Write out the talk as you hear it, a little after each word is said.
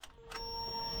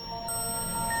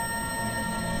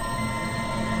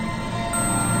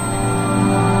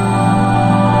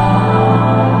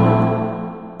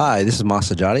Hi, this is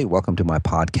Masajati. Welcome to my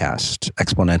podcast,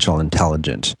 Exponential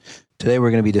Intelligence. Today we're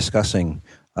going to be discussing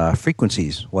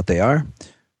frequencies, what they are,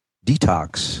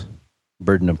 detox,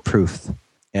 burden of proof.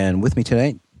 And with me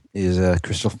tonight is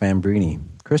Crystal Fambrini.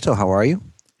 Crystal, how are you?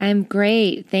 I'm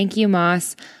great. Thank you,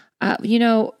 Moss.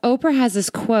 Oprah has this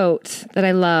quote that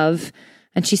I love,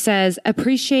 and she says,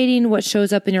 appreciating what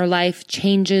shows up in your life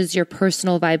changes your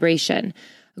personal vibration.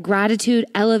 Gratitude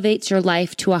elevates your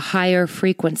life to a higher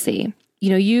frequency.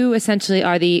 You essentially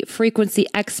are the frequency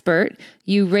expert.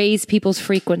 You raise people's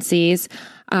frequencies.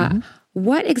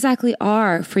 What exactly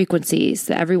are frequencies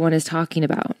that everyone is talking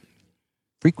about?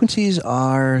 Frequencies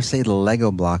are, say, the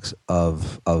Lego blocks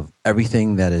of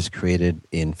everything that is created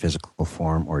in physical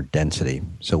form or density.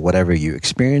 So whatever you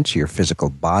experience, your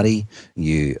physical body,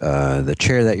 the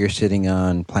chair that you're sitting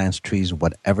on, plants, trees,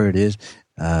 whatever it is,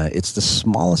 it's the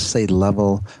smallest, say,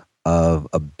 level of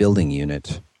a building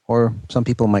unit. Or some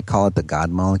people might call it the God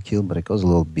molecule, but it goes a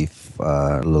little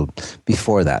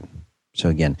before that. So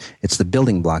again, it's the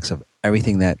building blocks of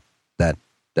everything that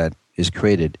is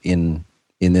created in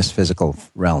this physical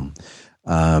realm.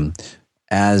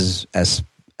 As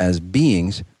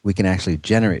beings, we can actually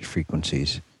generate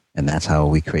frequencies, and that's how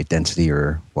we create density,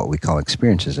 or what we call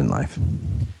experiences in life.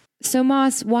 So,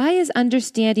 Moss, why is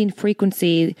understanding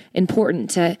frequency important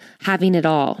to having it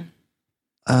all?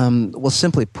 Well,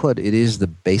 simply put, it is the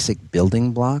basic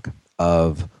building block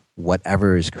of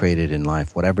whatever is created in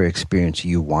life, whatever experience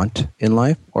you want in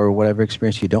life, or whatever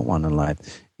experience you don't want in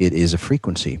life. It is a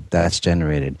frequency that's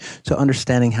generated. So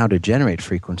understanding how to generate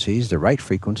frequencies, the right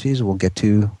frequencies, will get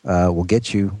you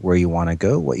where you want to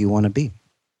go, what you want to be.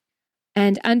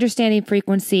 And understanding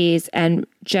frequencies and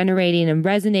generating and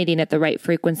resonating at the right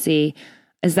frequency,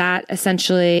 is that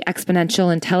essentially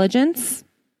exponential intelligence?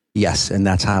 Yes, and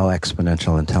that's how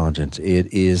exponential intelligence,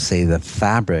 it is, say, the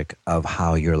fabric of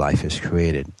how your life is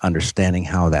created. Understanding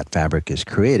how that fabric is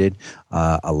created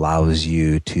allows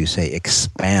you to, say,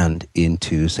 expand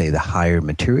into, say, the higher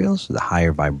materials, the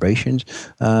higher vibrations,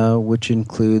 which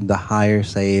include the higher,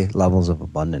 say, levels of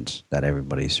abundance that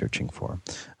everybody's searching for.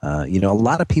 A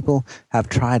lot of people have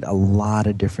tried a lot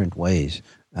of different ways.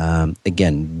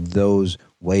 Again, those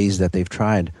ways that they've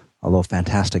tried, although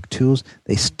fantastic tools,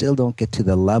 they still don't get to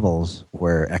the levels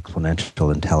where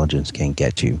exponential intelligence can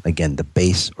get you. Again, the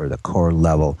base or the core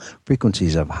level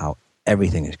frequencies of how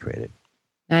everything is created.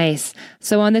 Nice.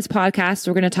 So on this podcast,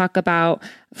 we're going to talk about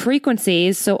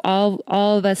frequencies, so all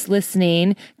of us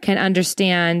listening can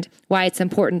understand why it's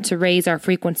important to raise our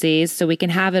frequencies so we can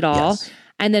have it all. Yes.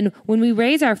 And then when we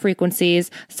raise our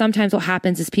frequencies, sometimes what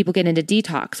happens is people get into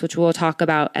detox, which we'll talk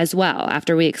about as well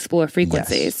after we explore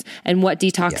frequencies and what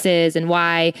detox is and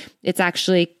why it's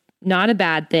actually not a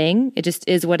bad thing. It just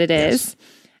is what it is.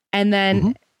 And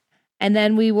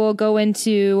then we will go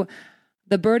into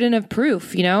the burden of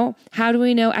proof. How do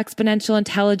we know exponential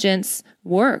intelligence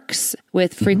works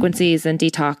with frequencies and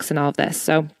detox and all of this?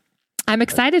 So I'm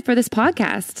excited for this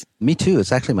podcast. Me too.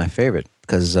 It's actually my favorite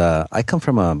because I come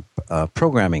from a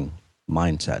programming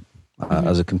mindset. I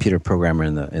was a computer programmer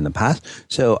in the past,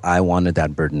 so I wanted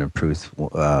that burden of proof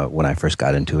when I first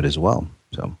got into it as well.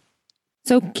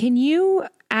 So can you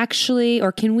actually,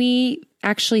 or can we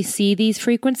actually see these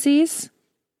frequencies?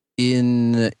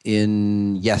 Yes,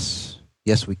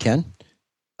 we can.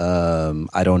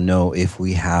 I don't know if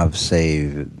we have, say,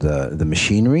 the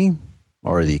machinery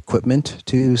or the equipment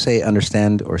to, say,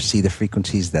 understand or see the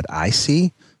frequencies that I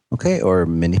see, okay, or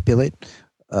manipulate.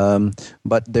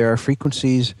 But there are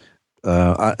frequencies,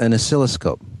 an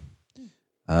oscilloscope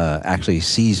actually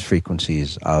sees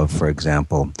frequencies of, for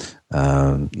example,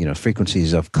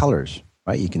 frequencies of colors,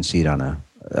 right? You can see it on an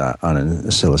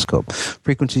oscilloscope.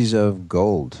 Frequencies of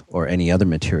gold or any other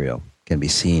material can be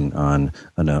seen on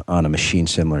a machine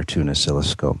similar to an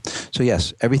oscilloscope. So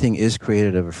yes, everything is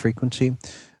created of a frequency.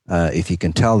 If you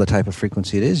can tell the type of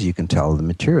frequency it is, you can tell the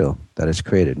material that is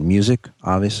created. Music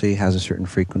obviously has a certain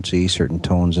frequency, certain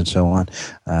tones, and so on.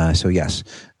 So yes,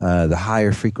 the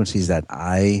higher frequencies that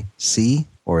I see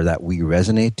or that we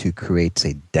resonate to create,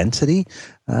 say, density,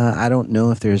 I don't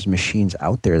know if there's machines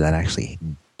out there that actually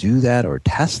do that or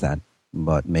test that,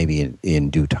 but maybe in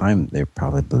due time there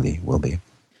probably will be.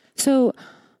 So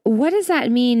what does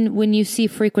that mean when you see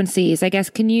frequencies? I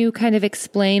guess, can you kind of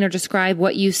explain or describe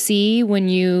what you see when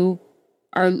you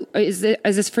are, is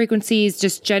this frequencies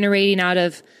just generating out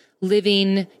of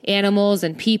living animals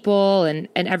and people and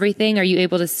everything? Are you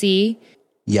able to see?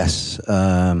 Yes.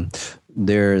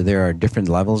 There are different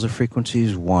levels of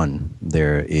frequencies. One,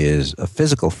 there is a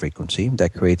physical frequency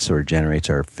that creates or generates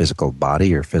our physical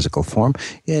body or physical form,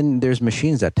 and there's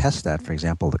machines that test that. For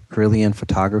example, the Kirlian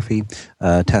photography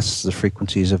tests the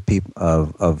frequencies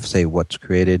of say what's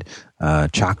created,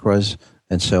 chakras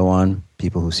and so on.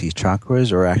 People who see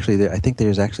chakras, or actually, I think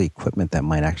there's actually equipment that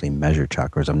might actually measure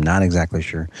chakras. I'm not exactly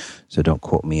sure, so don't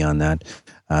quote me on that.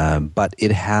 But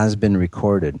it has been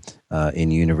recorded in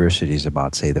universities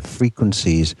about, say, the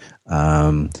frequencies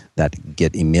that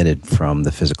get emitted from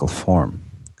the physical form.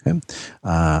 Okay?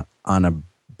 On a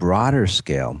broader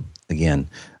scale, again,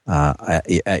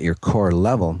 at your core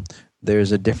level,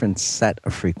 there's a different set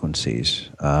of frequencies,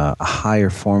 a higher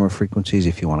form of frequencies.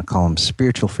 If you want to call them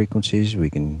spiritual frequencies,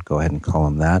 we can go ahead and call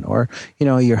them that, or,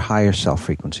 your higher self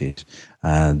frequencies.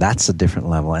 That's a different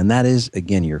level. And that is,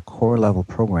 again, your core level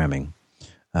programming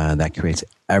that creates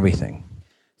everything.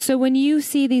 So when you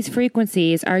see these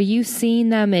frequencies, are you seeing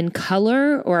them in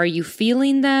color, or are you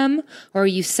feeling them, or are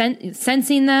you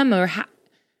sensing them, or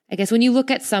I guess when you look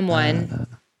at someone,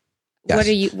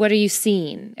 yes. What are you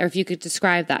seeing? Or if you could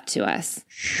describe that to us.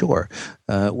 Sure.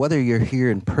 Whether you're here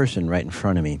in person right in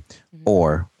front of me, mm-hmm.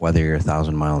 or whether you're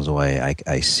 1,000 miles away,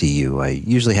 I see you. I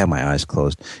usually have my eyes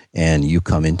closed, and you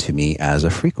come into me as a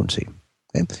frequency.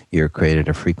 Okay? You're created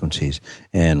of frequencies.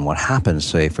 And what happens,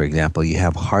 say, for example, you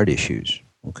have heart issues.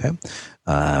 Okay,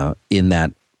 in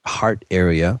that heart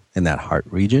area, in that heart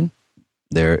region,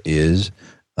 there is,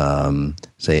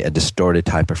 say, a distorted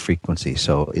type of frequency.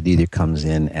 So it either comes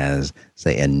in as,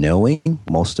 say, a knowing.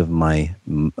 Most of my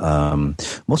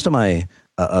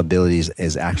abilities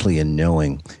is actually a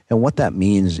knowing, and what that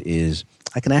means is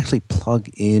I can actually plug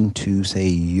into, say,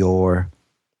 your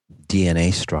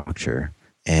DNA structure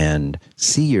and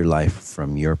see your life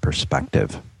from your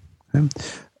perspective. Okay?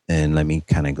 And let me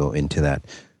kind of go into that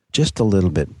just a little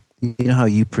bit. You know how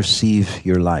you perceive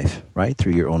your life, right?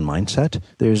 Through your own mindset.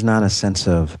 There's not a sense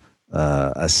of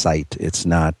a sight. It's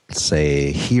not,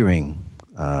 say, hearing,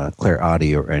 clear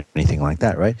audio or anything like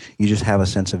that, right? You just have a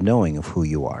sense of knowing of who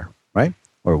you are, right?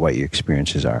 Or what your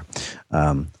experiences are.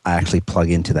 I actually plug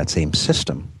into that same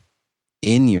system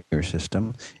in your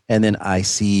system, and then I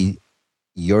see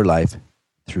your life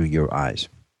through your eyes.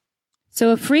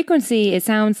 So a frequency, it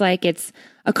sounds like it's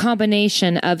a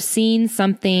combination of seeing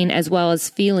something as well as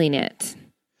feeling it.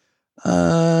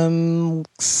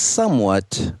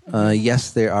 Somewhat.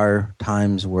 Yes, there are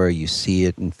times where you see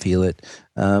it and feel it,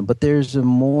 but there's a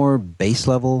more base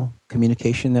level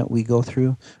communication that we go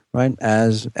through, right?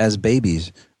 As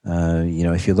babies,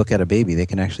 if you look at a baby, they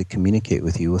can actually communicate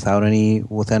with you without any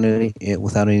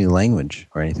language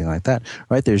or anything like that,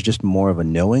 right? There's just more of a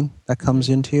knowing that comes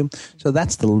into you. So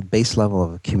that's the base level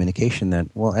of communication that,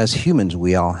 well, as humans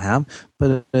we all have,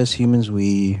 but as humans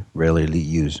we rarely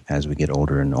use as we get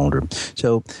older and older.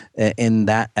 So at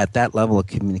that level of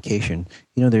communication,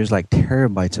 there's like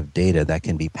terabytes of data that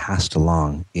can be passed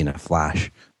along in a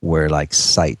flash, where like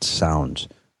sight, sounds,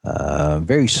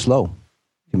 very slow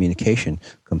communication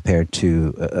compared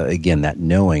to, again, that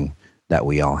knowing that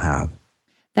we all have.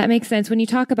 That makes sense. When you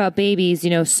talk about babies,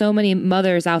 so many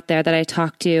mothers out there that I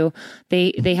talk to,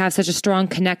 they have such a strong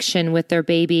connection with their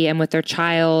baby and with their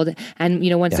child. And,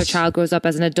 once their child grows up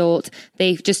as an adult,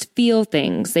 they just feel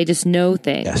things. They just know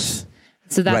things. Yes.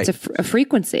 So that's right. a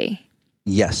frequency.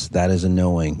 Yes, that is a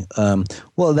knowing.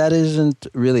 Well, that isn't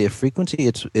really a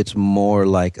frequency. It's more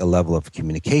like a level of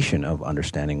communication, of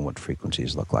understanding what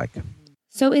frequencies look like.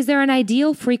 So is there an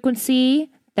ideal frequency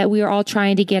that we are all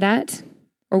trying to get at,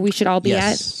 or we should all be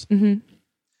at? Mm-hmm.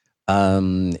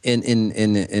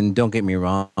 And don't get me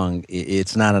wrong,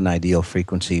 it's not an ideal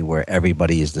frequency where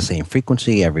everybody is the same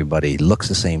frequency, everybody looks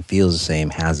the same, feels the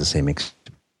same, has the same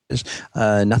experience.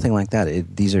 Nothing like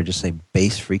that. These are just, say,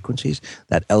 base frequencies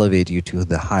that elevate you to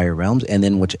the higher realms, and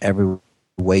then whichever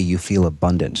way you feel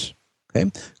abundance, okay,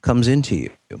 comes into you.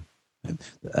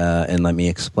 And let me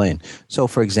explain. So,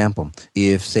 for example,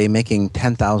 if, say, making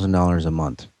 $10,000 a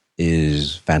month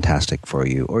is fantastic for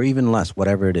you, or even less,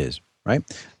 whatever it is, right?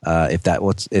 If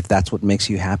that's what makes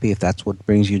you happy, if that's what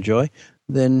brings you joy,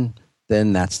 then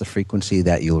that's the frequency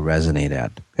that you'll resonate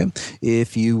at. Okay?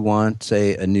 If you want,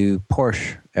 say, a new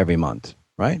Porsche every month,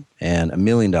 right, and $1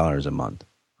 million a month,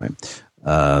 right,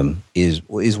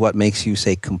 is what makes you,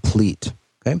 say, complete.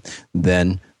 Okay,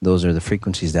 then those are the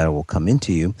frequencies that will come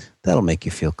into you that'll make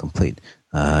you feel complete.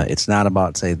 It's not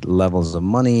about, say, levels of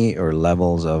money or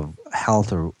levels of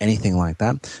health or anything like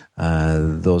that.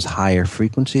 Those higher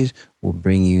frequencies will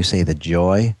bring you, say, the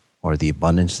joy or the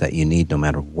abundance that you need, no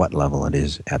matter what level it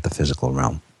is at the physical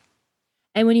realm.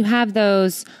 And when you have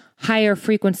those higher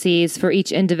frequencies for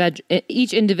each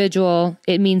individual,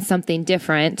 it means something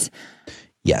different.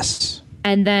 Yes.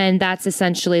 And then that's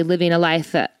essentially living a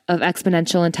life of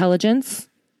exponential intelligence?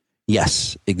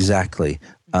 Yes, exactly.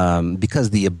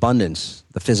 Because the abundance,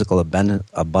 the physical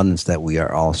abundance that we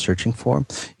are all searching for,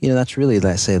 that's really,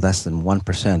 let's say, less than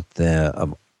 1%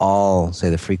 of all, say,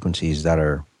 the frequencies that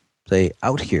are, say,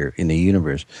 out here in the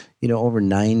universe. Over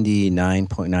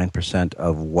 99.9%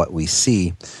 of what we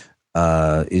see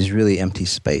is really empty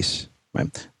space,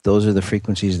 right? Those are the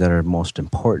frequencies that are most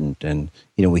important, and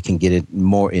we can get it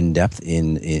more in depth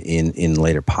in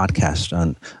later podcasts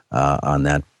on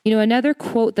that. Another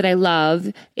quote that I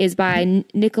love is by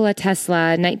Nikola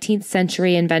Tesla, 19th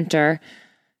century inventor.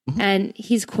 And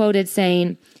he's quoted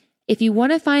saying, "If you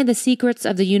want to find the secrets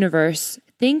of the universe,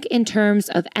 think in terms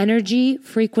of energy,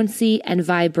 frequency, and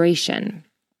vibration."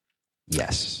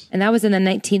 Yes. And that was in the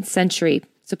 19th century.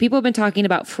 So people have been talking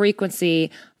about frequency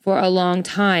for a long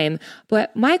time.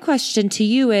 But my question to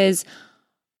you is,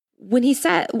 when he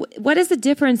said, what is the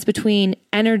difference between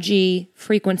energy,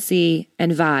 frequency,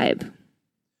 and vibe?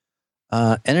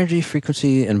 Energy,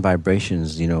 frequency, and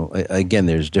vibrations. Again,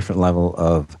 there's different level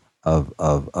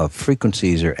of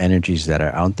frequencies or energies that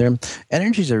are out there.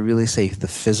 Energies are really, say, the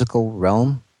physical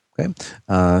realm. Okay,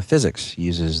 physics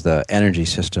uses the energy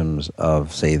systems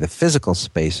of, say, the physical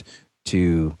space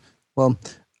to,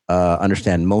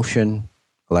 understand motion,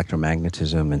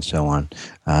 electromagnetism, and so on.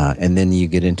 And then you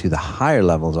get into the higher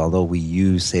levels, although we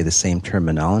use, say, the same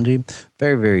terminology,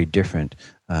 very, very different.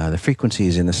 The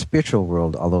frequencies in the spiritual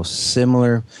world, although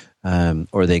similar,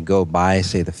 or they go by,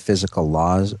 say, the physical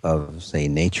laws of, say,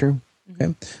 nature,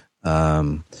 okay?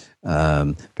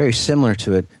 Very similar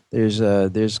to it. There's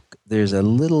a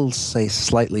little, say,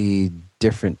 slightly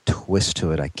different twist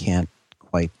to it. I can't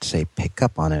quite, say, pick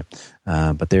up on it,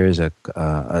 but there is a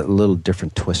little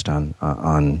different twist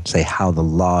on, say, how the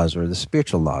laws or the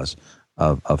spiritual laws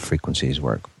of frequencies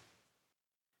work.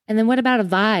 And then what about a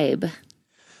vibe?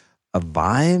 A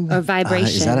vibe? Or vibration.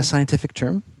 Is that a scientific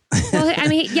term? Well, I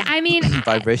mean,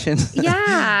 vibration? Yeah.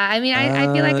 I mean,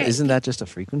 I feel like... Isn't that just a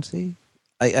frequency?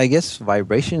 I guess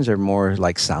vibrations are more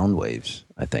like sound waves,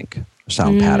 I think,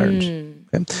 sound patterns.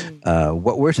 Okay?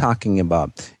 What we're talking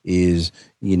about is,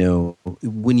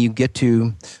 when you get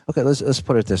to... Okay, let's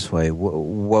put it this way.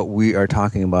 What we are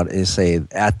talking about is, say,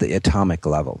 at the atomic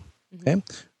level. Okay?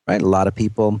 Right? A lot of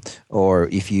people, or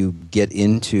if you get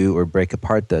into or break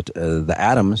apart the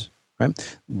atoms,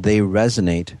 right? They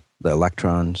resonate, the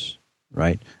electrons,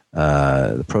 right?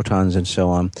 The protons and so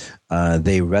on.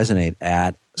 They resonate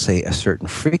at, say, a certain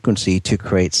frequency to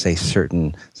create, say,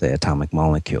 certain, say, atomic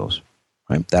molecules,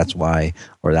 right? That's why,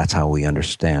 or that's how we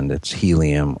understand it's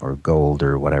helium or gold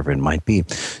or whatever it might be.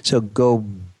 So go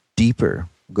deeper,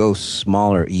 go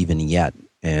smaller even yet.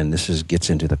 And this gets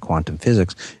into the quantum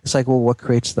physics. It's like, well, what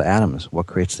creates the atoms? What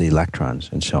creates the electrons?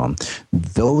 And so on.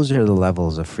 Those are the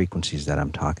levels of frequencies that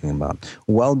I'm talking about.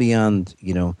 Well beyond,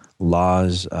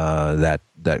 laws that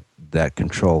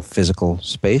control physical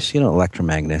space,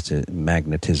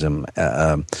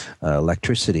 electromagnetism,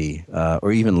 electricity,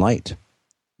 or even light.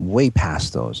 Way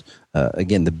past those.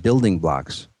 Again, the building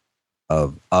blocks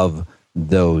of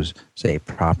those, say,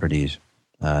 properties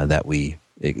that we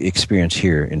experience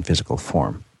here in physical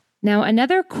form. Now,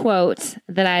 another quote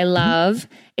that I love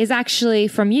is actually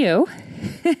from you.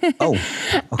 Oh,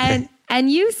 okay.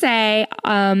 And you say,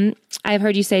 I've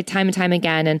heard you say time and time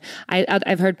again, and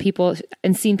I've heard people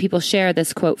and seen people share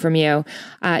this quote from you.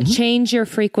 Change your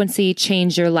frequency,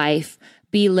 change your life,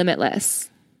 be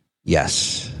limitless.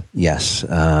 Yes.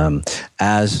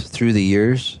 As through the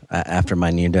years, after my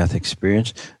near-death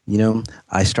experience,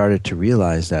 I started to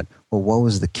realize that, well, what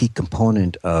was the key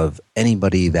component of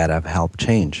anybody that I've helped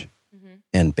change?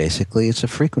 And basically, it's a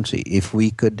frequency. If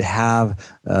we could have,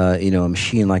 a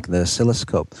machine like the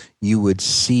oscilloscope, you would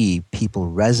see people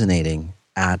resonating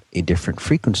at a different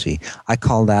frequency. I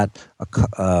call that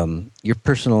your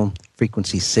personal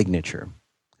frequency signature.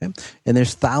 Okay? And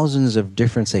there's thousands of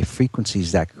different, say,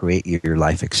 frequencies that create your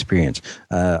life experience,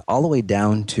 all the way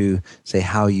down to, say,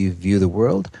 how you view the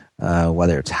world,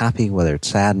 whether it's happy, whether it's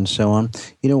sad, and so on.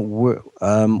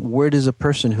 Where does a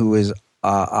person who is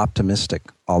optimistic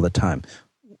all the time,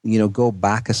 go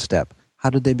back a step? How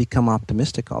did they become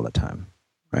optimistic all the time,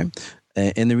 right?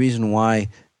 And the reason why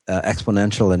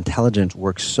exponential intelligence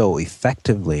works so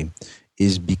effectively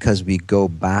is because we go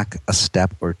back a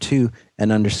step or two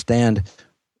and understand,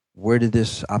 where did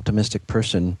this optimistic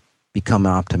person become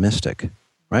optimistic,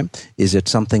 right? Is it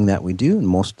something that we do? And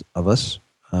most of us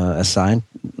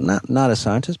not a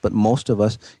scientist, but most of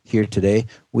us here today,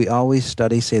 we always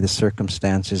study, say, the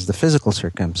circumstances, the physical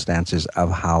circumstances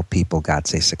of how people got,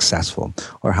 say, successful,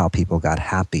 or how people got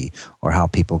happy, or how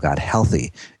people got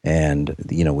healthy. And,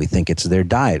 we think it's their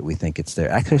diet. We think it's their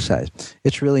exercise.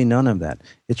 It's really none of that.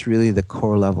 It's really the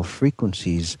core level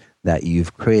frequencies that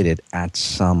you've created at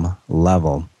some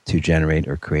level to generate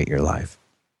or create your life.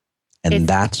 And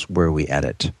that's where we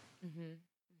edit.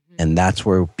 And that's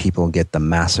where people get the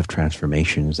massive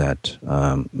transformations that,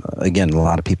 again, a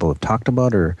lot of people have talked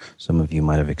about, or some of you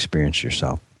might have experienced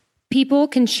yourself. People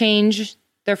can change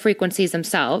their frequencies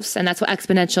themselves, and that's what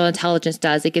exponential intelligence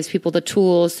does. It gives people the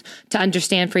tools to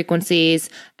understand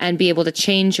frequencies and be able to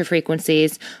change your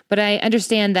frequencies. But I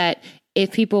understand that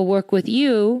if people work with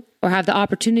you or have the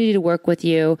opportunity to work with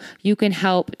you, you can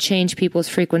help change people's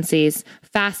frequencies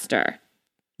faster.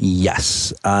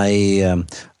 Yes, I've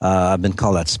been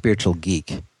called that spiritual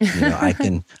geek.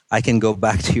 I can go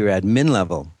back to your admin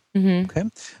level. Okay,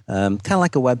 kind of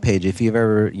like a web page. If you've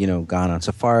ever gone on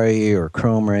Safari or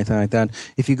Chrome or anything like that,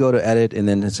 if you go to edit and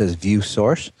then it says view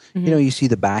source, you see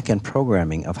the back end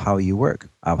programming of how you work,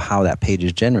 of how that page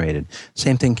is generated.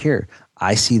 Same thing here.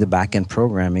 I see the back end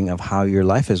programming of how your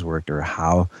life has worked, or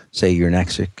how, say, your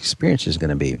next experience is going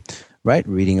to be. Right?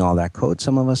 Reading all that code,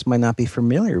 some of us might not be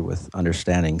familiar with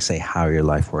understanding, say, how your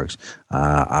life works.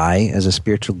 I, as a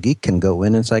spiritual geek, can go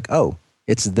in and it's like, oh,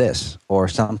 it's this, or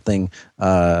something,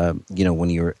 when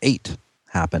you were 8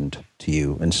 happened to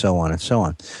you, and so on and so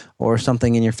on. Or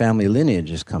something in your family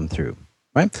lineage has come through,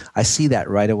 right? I see that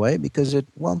right away because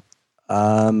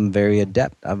I'm very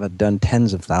adept. I've done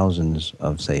tens of thousands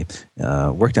of, say,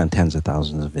 worked on tens of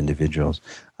thousands of individuals.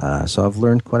 So I've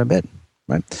learned quite a bit,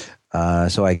 right?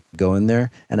 So I go in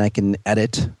there and I can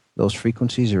edit those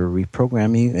frequencies or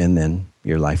reprogram you, and then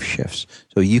your life shifts.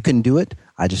 So you can do it.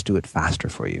 I just do it faster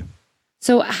for you.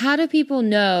 So how do people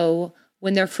know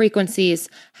when their frequencies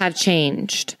have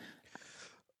changed?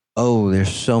 Oh, there's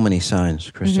so many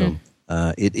signs, Crystal.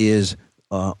 It is,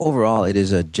 overall, it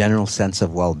is a general sense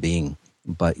of well-being.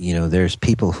 But, there's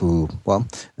people who,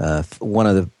 one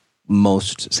of the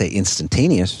most, say,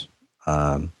 instantaneous,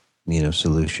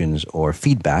 solutions or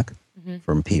feedback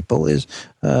from people is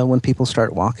when people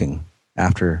start walking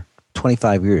after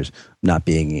 25 years not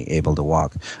being able to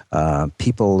walk.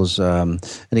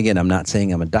 And again, I'm not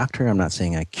saying I'm a doctor. I'm not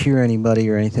saying I cure anybody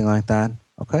or anything like that.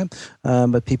 Okay.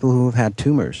 But people who have had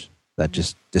tumors that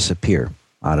just disappear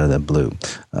out of the blue,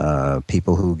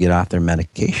 people who get off their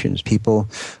medications, people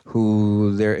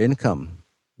who their income,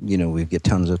 we get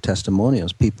tons of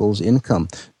testimonials. People's income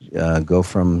go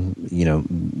from,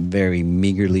 very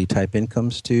meagerly type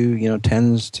incomes to,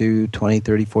 tens to $20,000,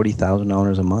 $30,000,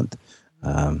 $40,000 a month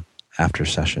after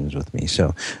sessions with me.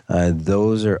 So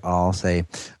those are all, say,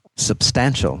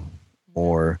 substantial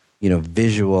or,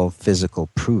 visual, physical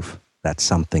proof that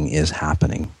something is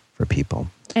happening for people.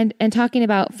 And talking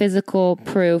about physical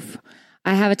proof,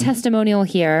 I have a testimonial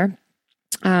here.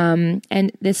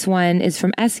 And this one is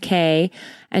from SK,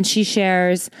 and she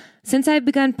shares, since I've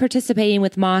begun participating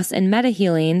with Moss and Meta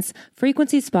Healings,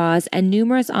 frequency spas, and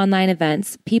numerous online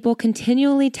events, people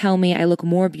continually tell me I look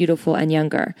more beautiful and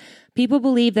younger. People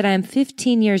believe that I am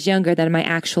 15 years younger than my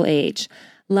actual age.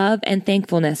 Love and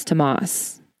thankfulness to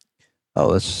Moss.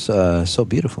 Oh, it's so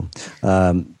beautiful.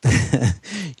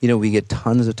 We get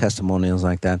tons of testimonials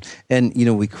like that, and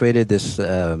we created this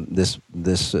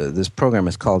program.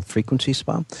 It's called Frequency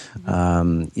Spa.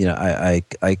 I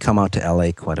come out to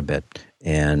LA quite a bit,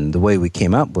 and the way we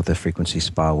came up with the Frequency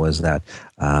Spa was that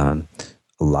a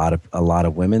lot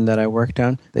of women that I worked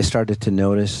on, they started to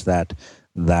notice that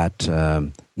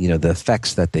the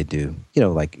effects that they do,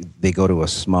 like they go to a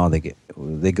spa,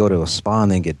 they go to a spa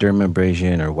and they get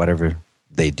dermabrasion or whatever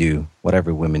they do,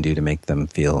 whatever women do to make them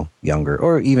feel younger,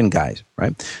 or even guys,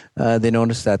 right? They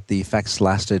noticed that the effects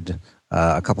lasted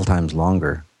a couple times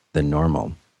longer than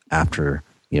normal after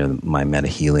my Meta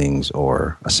Healings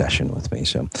or a session with me.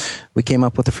 So we came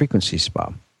up with a Frequency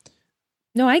Spa.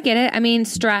 No, I get it. I mean,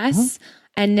 stress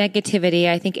and negativity,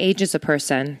 I think, ages a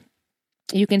person.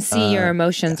 You can see your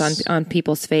emotions on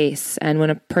people's face. And when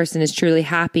a person is truly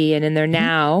happy and in their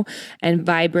now and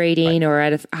vibrating or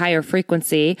at a higher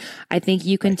frequency, I think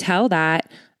you can tell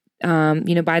that,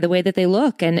 by the way that they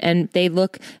look and they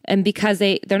look, and because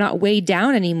they're not weighed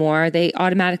down anymore, they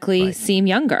automatically seem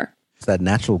younger. It's that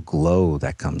natural glow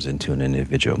that comes into an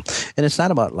individual. And it's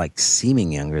not about like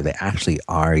seeming younger. They actually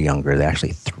are younger. They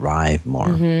actually thrive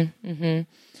more.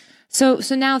 So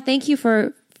now thank you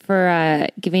for for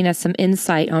giving us some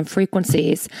insight on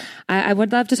frequencies. I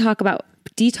would love to talk about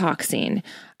detoxing.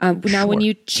 Now, when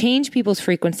you change people's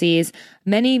frequencies,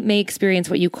 many may experience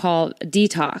what you call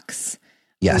detox.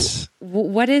 Yes.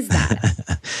 What is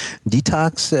that?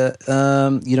 Detox,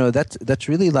 that's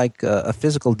really like a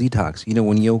physical detox.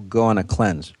 When you go on a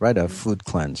cleanse, right? A food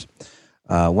cleanse.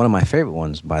 One of my favorite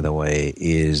ones, by the way,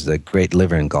 is the Great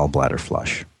Liver and Gallbladder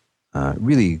Flush.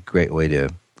 Really great way to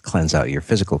cleanse out your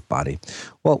physical body.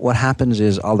 Well, what happens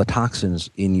is all the toxins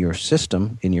in your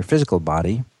system, in your physical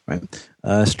body, right,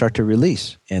 start to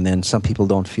release. And then some people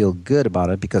don't feel good about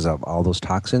it because of all those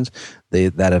toxins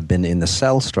that have been in the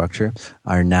cell structure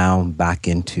are now back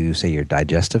into, say, your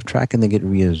digestive tract, and they get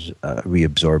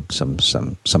reabsorbed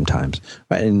sometimes,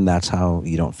 right? And that's how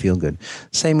you don't feel good.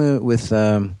 Same with,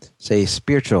 say,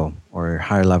 spiritual or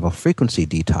higher level frequency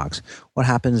detox. What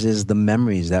happens is the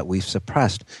memories that we've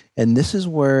suppressed, and this is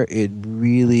where it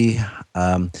really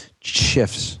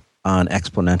shifts on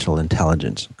exponential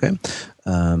intelligence, okay,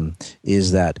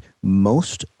 is that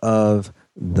most of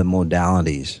the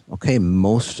modalities, okay,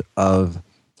 most of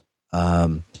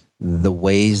the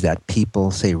ways that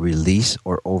people, say, release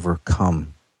or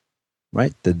overcome,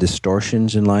 right, the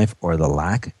distortions in life or the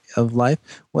lack of life,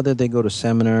 whether they go to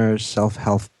seminars,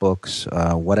 self-help books,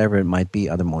 whatever it might be,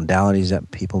 other modalities that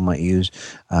people might use,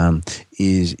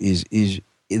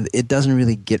 it doesn't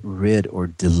really get rid or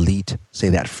delete, say,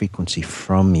 that frequency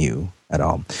from you at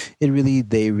all. They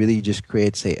really just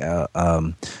create, say, a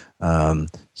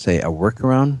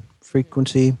workaround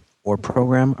frequency or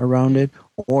program around it,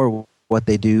 or what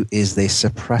they do is they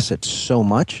suppress it so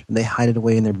much, they hide it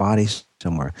away in their bodies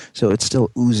somewhere. So it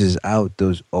still oozes out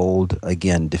those old,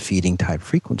 again, defeating type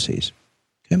frequencies.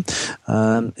 Okay?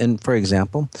 And for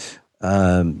example,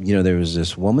 there was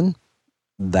this woman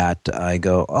that I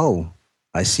go, oh,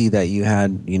 I see that you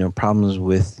had, problems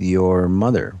with your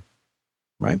mother,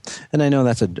 right? And I know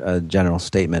that's a general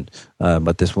statement,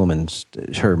 but this woman,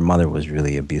 her mother was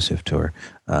really abusive to her.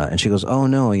 And she goes, oh,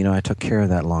 no, I took care of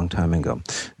that a long time ago.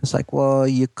 It's like, well,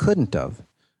 you couldn't have,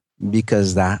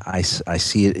 because that I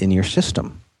see it in your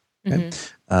system. Okay?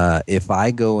 Mm-hmm. If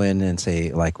I go in and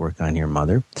say, like, work on your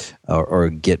mother or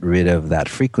get rid of that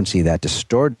frequency that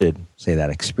distorted, say,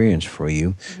 that experience for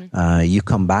you, mm-hmm. You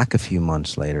come back a few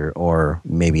months later, or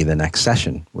maybe the next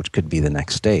session, which could be the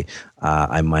next day,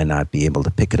 I might not be able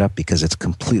to pick it up because it's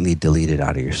completely deleted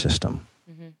out of your system.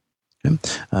 Mm-hmm. Okay?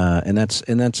 And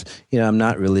that's I'm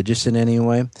not religious in any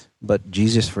way, but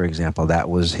Jesus, for example, that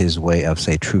was his way of,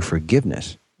 say, true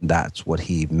forgiveness. That's what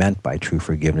he meant by true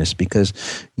forgiveness, because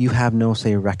you have no,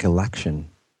 say, recollection,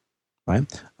 right,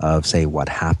 of, say, what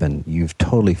happened. You've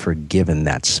totally forgiven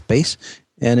that space,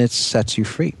 and it sets you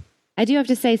free. I do have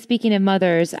to say, speaking of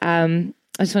mothers, I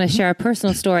just want to share a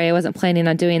personal story. I wasn't planning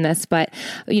on doing this, but,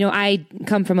 I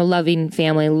come from a loving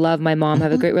family, love my mom,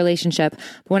 have a great relationship.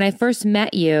 But when I first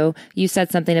met you, you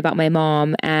said something about my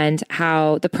mom and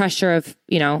how the pressure of,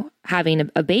 having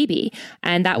a baby.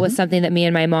 And that was something that me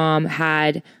and my mom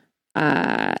had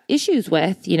issues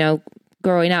with,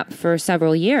 growing up for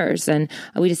several years, and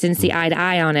we just didn't see eye to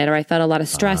eye on it, or I felt a lot of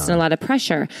stress and a lot of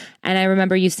pressure. And I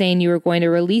remember you saying you were going to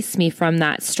release me from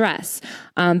that stress,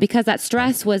 because that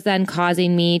stress was then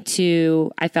causing me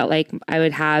to, I felt like I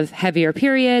would have heavier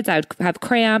periods, I would have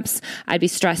cramps, I'd be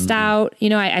stressed out.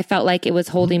 I felt like it was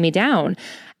holding me down.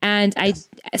 And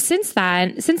since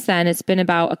then, it's been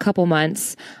about a couple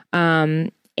months,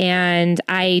 and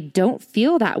I don't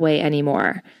feel that way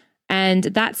anymore. And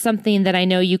that's something that I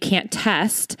know you can't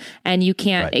test and you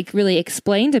can't really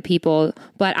explain to people,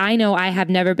 but I know I have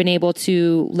never been able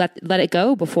to let it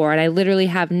go before. And I literally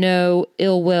have no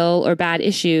ill will or bad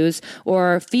issues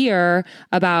or fear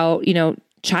about,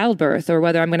 childbirth or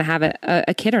whether I'm going to have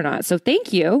a kid or not. So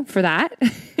thank you for that.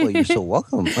 Well, you're so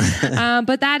welcome.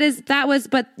 But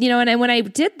and when I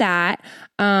did that,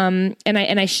 and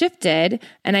I shifted,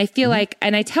 and I feel like,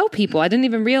 and I tell people, I didn't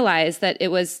even realize that it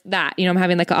was that, I'm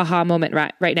having like an aha moment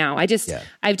right now. I've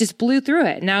just blew through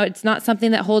it. Now it's not something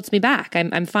that holds me back.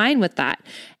 I'm fine with that.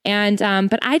 And,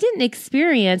 but I didn't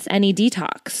experience any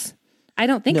detox. I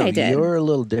don't think I did. You're a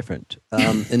little different.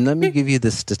 And let me give you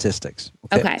the statistics.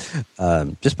 Okay.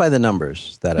 Just by the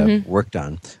numbers that I've worked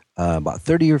on, about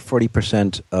 30 or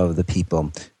 40% of the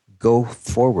people go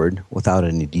forward without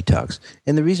any detox.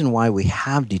 And the reason why we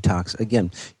have detox,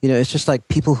 again, it's just like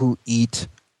people who eat,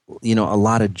 a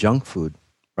lot of junk food,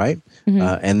 right?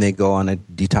 And they go on a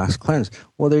detox cleanse.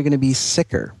 Well, they're going to be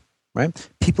sicker, right?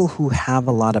 People who have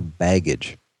a lot of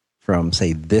baggage from,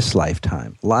 say, this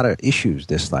lifetime, a lot of issues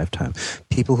this lifetime,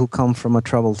 people who come from a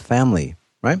troubled family,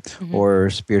 right? Or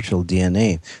spiritual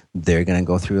DNA, they're going to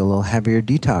go through a little heavier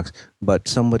detox. But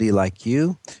somebody like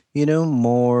you,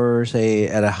 more say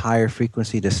at a higher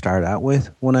frequency to start out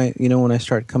with, when I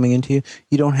start coming into you,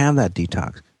 you don't have that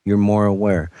detox. You're more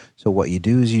aware. So what you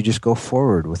do is you just go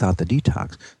forward without the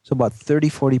detox. So about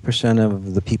 30-40%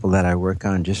 of the people that I work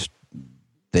on,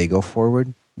 they go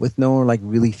forward with no like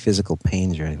really physical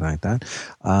pains or anything like that.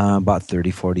 About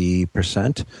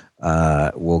 30-40%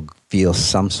 will feel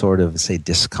some sort of, say,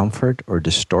 discomfort or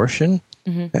distortion,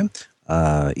 okay?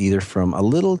 Either from a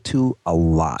little to a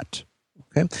lot.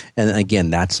 Okay, and again,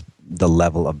 that's the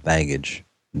level of baggage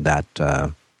that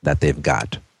they've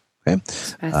got. Okay,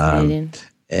 fascinating.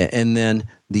 And then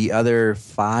the other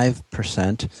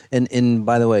 5%, and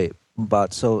by the way,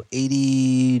 about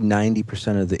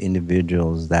 80-90% of the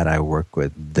individuals that I work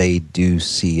with, they do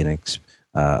see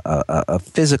a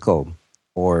physical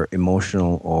or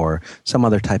emotional or some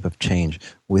other type of change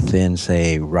within,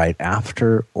 say, right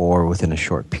after or within a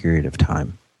short period of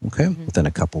time. Okay, within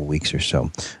a couple of weeks or so,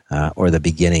 or the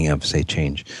beginning of, say,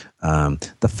 change. The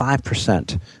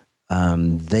 5%,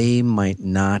 they might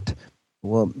not.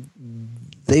 Well,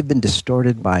 they've been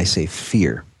distorted by, say,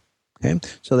 fear. Okay,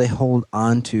 so they hold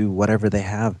on to whatever they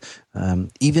have,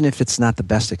 even if it's not the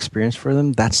best experience for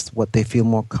them. That's what they feel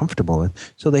more comfortable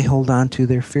with. So they hold on to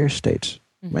their fear states,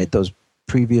 right? Those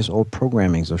previous old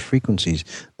programmings, those frequencies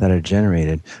that are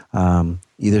generated,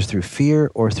 either through fear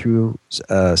or through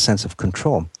a sense of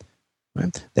control.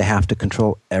 Right? They have to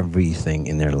control everything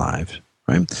in their lives.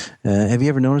 Right? Have you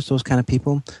ever noticed those kind of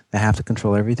people that have to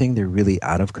control everything? They're really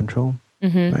out of control.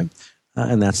 Right?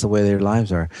 And that's the way their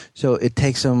lives are. So it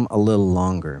takes them a little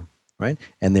longer, right?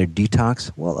 And their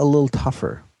detox, well, a little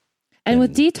tougher. And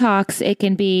with detox, it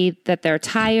can be that they're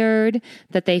tired,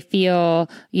 that they feel,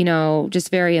 just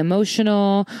very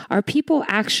emotional. Are people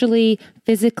actually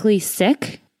physically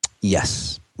sick?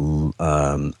 Yes.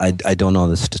 I don't know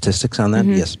the statistics on that.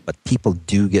 Yes, but people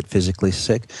do get physically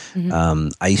sick.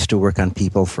 I used to work on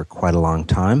people for quite a long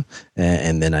time,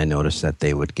 and then I noticed that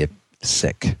they would get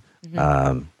sick.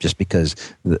 Just because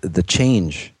the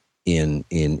change in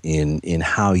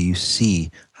how you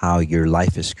see how your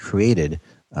life is created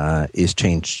is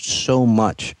changed so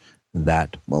much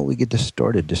that, well, we get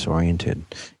distorted, disoriented.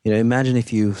 Imagine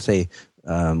if you say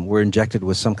were injected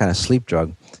with some kind of sleep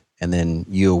drug, and then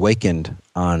you awakened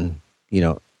on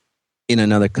in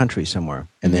another country somewhere,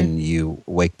 and then you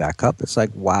wake back up. It's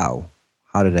like, wow,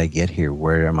 how did I get here?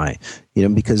 Where am I?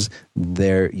 Because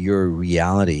your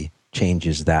reality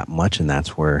changes that much, and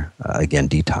that's where again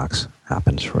detox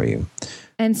happens for you.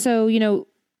 And so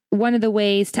one of the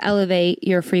ways to elevate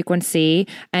your frequency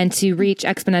and to reach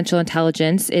exponential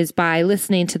intelligence is by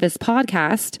listening to this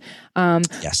podcast.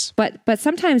 Yes. But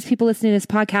sometimes people listening to this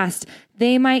podcast,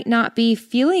 they might not be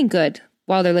feeling good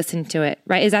while they're listening to it,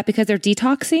 right? Is that because they're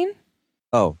detoxing?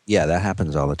 Oh, yeah, that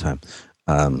happens all the time.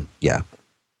 Yeah.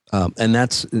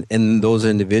 And those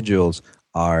individuals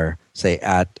are, say,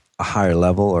 at a higher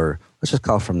level, or let's just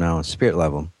call it from now on spirit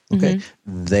level. Okay.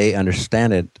 They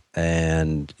understand it,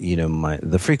 and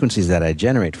the frequencies that I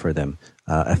generate for them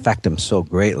affect them so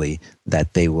greatly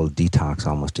that they will detox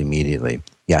almost immediately.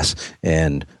 Yes,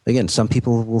 and again, some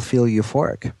people will feel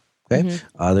euphoric. Okay,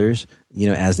 others,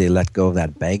 as they let go of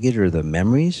that baggage or the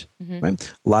memories.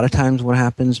 Right, a lot of times, what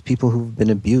happens? People who've been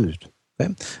abused.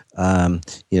 Okay,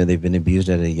 they've been abused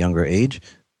at a younger age,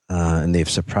 and they've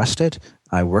suppressed it.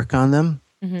 I work on them.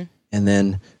 And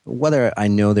then whether I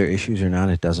know their issues or not,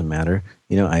 it doesn't matter.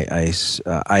 I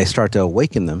start to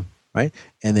awaken them, right?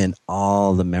 And then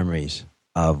all the memories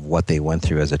of what they went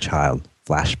through as a child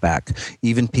flash back.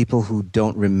 Even people who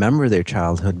don't remember their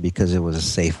childhood because it was a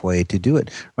safe way to do it,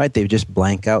 right? They just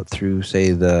blank out through,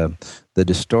 say, the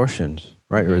distortions,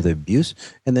 right, or the abuse,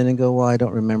 and then they go, well, I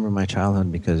don't remember my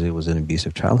childhood because it was an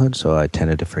abusive childhood, so I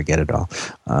tended to forget it all.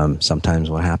 Sometimes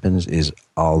what happens is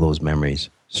all those memories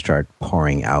start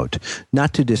pouring out,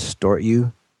 not to distort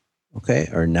you, okay,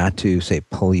 or not to, say,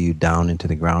 pull you down into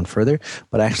the ground further,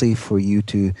 but actually for you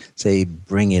to, say,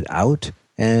 bring it out,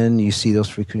 and you see those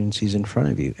frequencies in front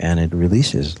of you, and it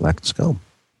releases. Let's go.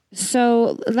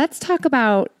 So let's talk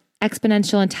about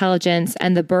exponential intelligence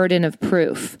and the burden of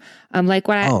proof. I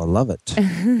love it.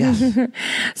 Yes.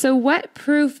 So what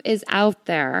proof is out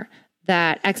there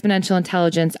that exponential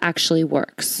intelligence actually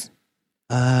works?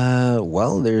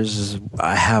 Well,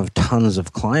 I have tons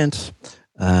of clients.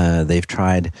 They've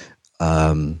tried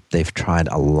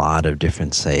a lot of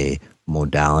different, say,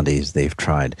 modalities. They've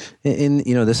tried, and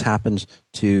this happens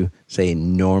to, say,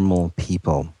 normal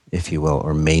people, if you will,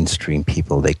 or mainstream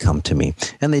people. They come to me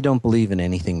and they don't believe in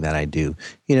anything that I do,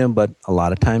 but a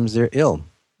lot of times they're ill.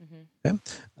 Okay?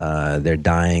 They're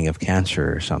dying of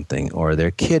cancer or something, or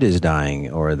their kid is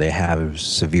dying, or they have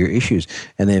severe issues,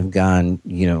 and they've gone,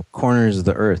 corners of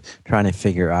the earth trying to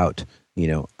figure out,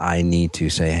 I need to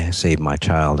say save my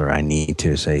child, or I need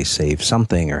to say save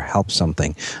something or help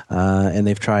something, and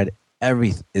they've tried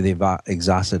everything. They've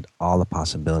exhausted all the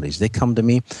possibilities. They come to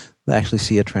me, they actually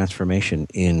see a transformation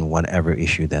in whatever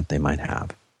issue that they might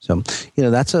have. So,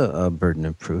 that's a burden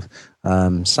of proof.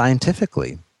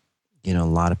 Scientifically, a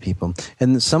lot of people,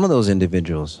 and some of those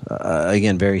individuals,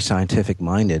 again, very scientific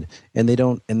minded, and they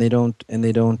don't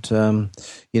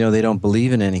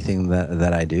believe in anything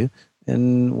that I do,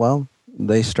 and well,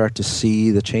 they start to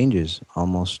see the changes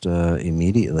almost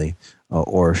immediately,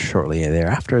 or shortly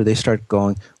thereafter. They start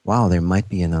going, "Wow, there might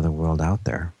be another world out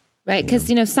there." Right,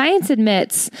 because science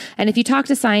admits, and if you talk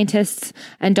to scientists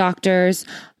and doctors,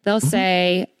 they'll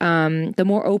say, the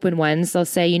more open ones, they'll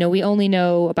say, we only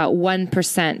know about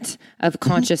 1% of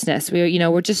consciousness.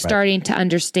 We're just starting to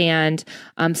understand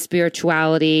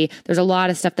spirituality. There's a lot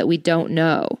of stuff that we don't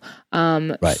know.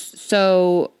 Right.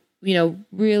 So,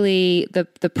 really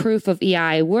the proof of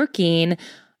EI working,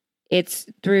 it's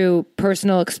through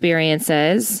personal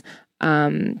experiences.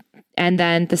 And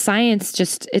then the science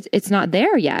it's not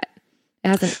there yet. It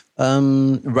hasn't.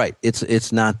 Right.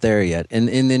 It's not there yet. And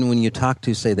then when you talk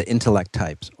to, say, the intellect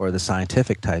types or the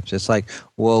scientific types, it's like,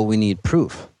 well, we need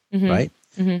proof, right?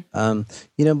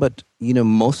 Mm-hmm. But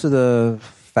most of the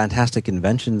fantastic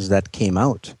inventions that came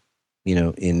out,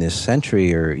 in this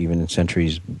century or even in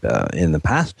centuries in the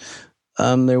past,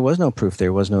 there was no proof.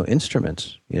 There was no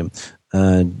instruments. To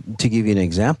give you an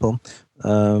example,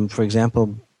 for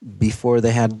example, before they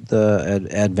had the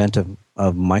advent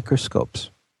of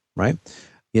microscopes, right?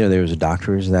 There was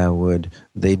doctors that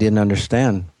they didn't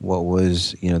understand what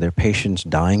was, their patients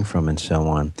dying from and so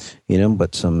on,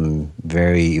 but some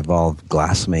very evolved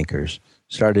glass makers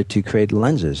started to create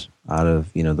lenses out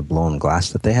of, the blown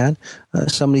glass that they had.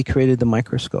 Somebody created the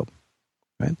microscope,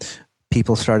 right?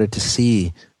 People started to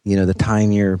see, the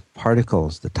tinier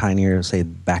particles, the tinier, say,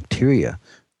 bacteria,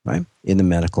 right, in the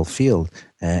medical field.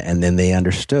 And then they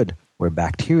understood where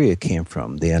bacteria came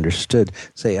from. They understood,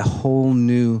 say, a whole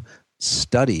new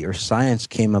study or science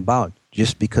came about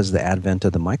just because of the advent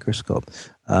of the microscope.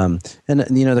 And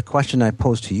the question I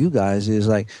pose to you guys is,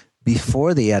 like,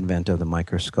 before the advent of the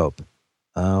microscope,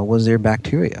 was there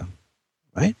bacteria,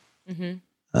 right?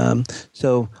 Mm-hmm.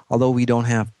 So although we don't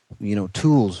have,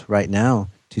 tools right now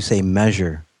to, say,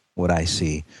 measure what I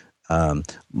see,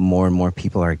 more and more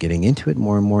people are getting into it.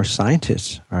 More and more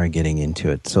scientists are getting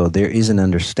into it. So there is an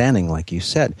understanding, like you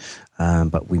said,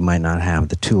 but we might not have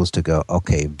the tools to go,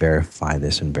 okay, verify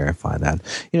this and verify that.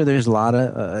 There's a lot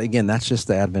of, again, that's just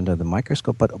the advent of the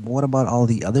microscope. But what about all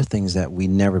the other things that we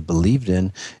never believed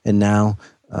in, and now,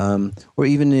 or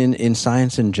even in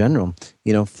science in general,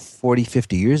 40,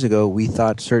 50 years ago, we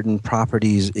thought certain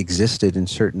properties existed in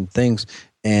certain things.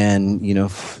 And,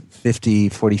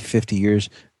 50 years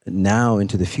now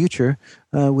into the future,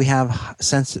 we have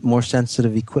more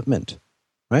sensitive equipment,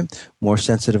 right? More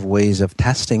sensitive ways of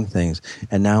testing things.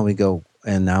 And now they go,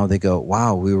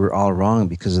 wow, we were all wrong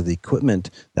because of the equipment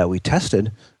that we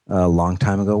tested a long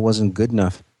time ago wasn't good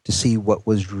enough to see what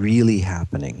was really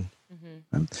happening.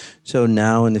 Mm-hmm. Right? So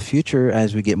now in the future,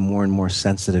 as we get more and more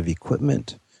sensitive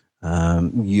equipment,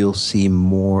 you'll see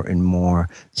more and more,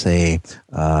 say,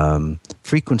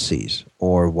 frequencies,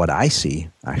 or what I see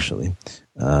actually,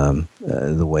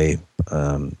 the way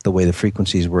the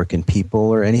frequencies work in people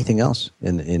or anything else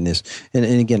in this. And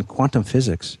again, quantum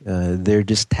physics, they're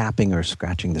just tapping or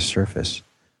scratching the surface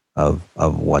of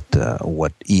what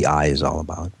EI is all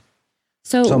about.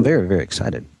 So I'm very, very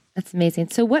excited. That's amazing.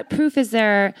 So what proof is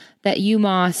there that you,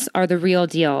 Moss, are the real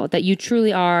deal, that you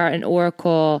truly are an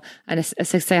oracle and a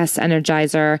success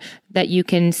energizer, that you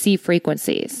can see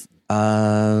frequencies?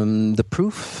 The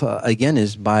proof, again,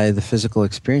 is by the physical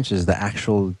experiences, the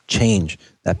actual change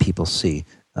that people see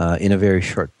in a very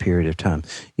short period of time.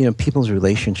 People's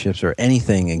relationships or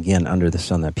anything, again, under the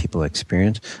sun that people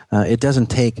experience, it doesn't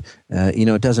take,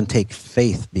 it doesn't take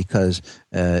faith, because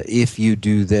if you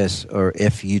do this or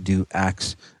if you do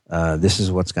X, this is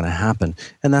what's going to happen.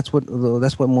 And that's what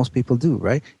most people do,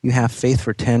 right? You have faith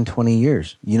for 10, 20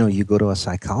 years. You go to a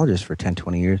psychologist for 10,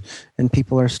 20 years, and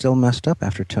people are still messed up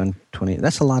after 10, 20.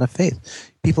 That's a lot of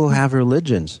faith. People have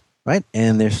religions, right?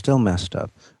 And they're still messed up,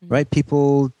 right?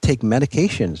 People take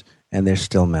medications, and they're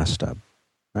still messed up,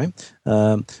 right?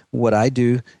 What I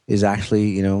do is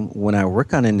actually, when I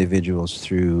work on individuals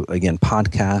through, again,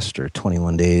 podcast or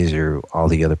 21 days or all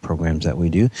the other programs that we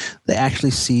do, they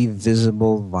actually see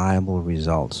visible, viable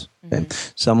results. Okay?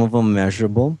 Mm-hmm. Some of them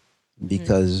measurable,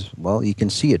 because, well, you can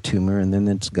see a tumor and then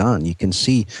it's gone. You can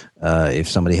see if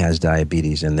somebody has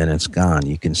diabetes and then it's gone.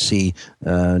 You can see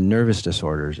nervous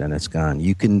disorders and it's gone.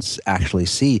 You can actually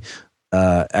see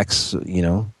X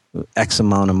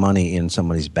amount of money in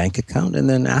somebody's bank account, and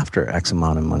then after X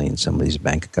amount of money in somebody's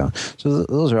bank account. So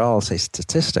those are all, say,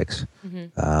 statistics,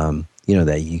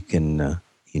 that you can,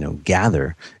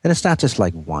 gather. And it's not just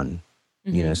like one.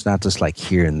 It's not just like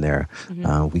here and there.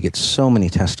 We get so many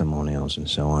testimonials and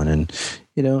so on. And,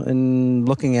 and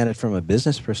looking at it from a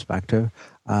business perspective,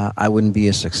 I wouldn't be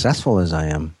as successful as I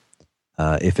am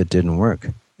if it didn't work.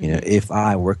 If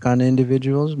I work on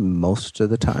individuals, most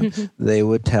of the time, they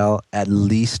would tell at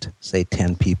least, say,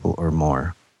 10 people or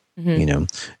more. And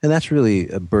that's really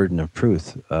a burden of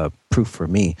proof for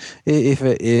me.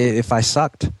 If I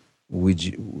sucked,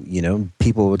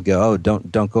 people would go, oh,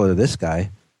 don't go to this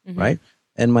guy, right?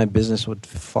 And my business would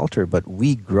falter. But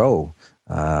we grow.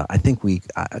 I think we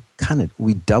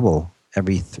double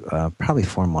every probably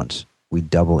 4 months. We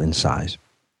double in size.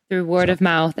 Through word of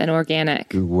mouth and organic.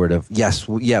 Through yes.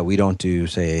 We don't do,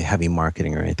 say, heavy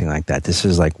marketing or anything like that. This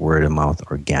is like word of mouth,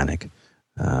 organic.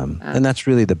 And that's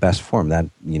really the best form.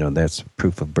 That's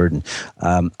proof of burden.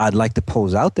 I'd like to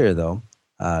pose out there, though,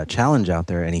 challenge out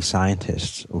there any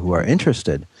scientists who are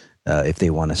interested, if they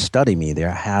want to study me. There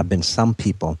have been some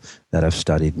people that have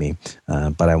studied me,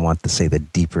 but I want to say the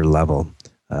deeper level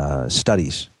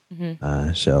studies.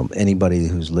 So anybody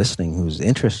who's listening, who's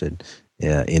interested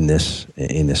in this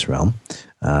realm,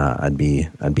 I'd be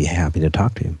happy to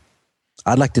talk to you.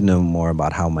 I'd like to know more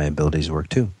about how my abilities work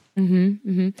too.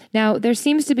 Now, there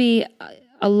seems to be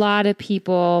a lot of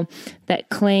people that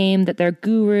claim that they're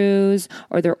gurus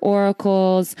or they're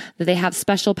oracles, that they have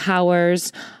special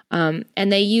powers, and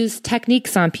they use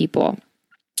techniques on people.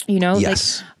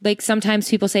 Yes. Like sometimes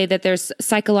people say that there's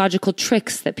psychological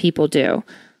tricks that people do.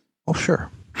 Oh, sure.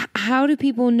 How do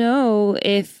people know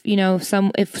if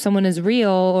someone is real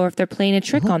or if they're playing a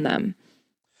trick on them?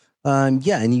 And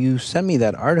you sent me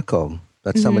that article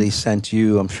that somebody sent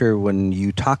you. I'm sure when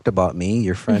you talked about me,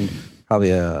 your friend,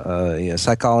 probably a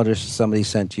psychologist, somebody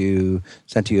sent you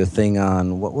a thing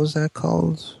on, what was that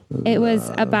called? It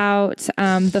was about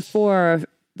the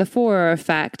Forer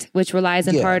effect, which relies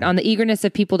in part on the eagerness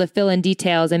of people to fill in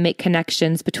details and make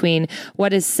connections between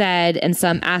what is said and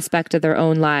some aspect of their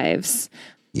own lives.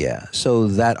 Yeah. So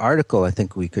that article, I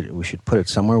think we should put it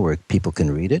somewhere where people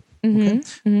can read it. Okay?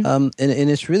 And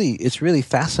it's really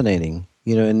fascinating,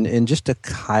 and just to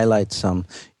highlight some,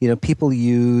 people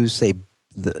use, say,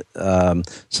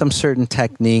 some certain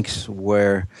techniques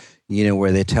where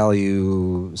they tell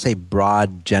you, say,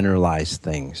 broad generalized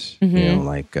things,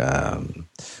 like,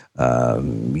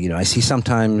 I see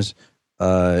sometimes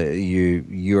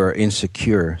you're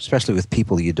insecure, especially with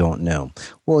people you don't know.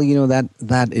 Well,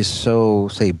 that is so,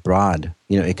 say, broad.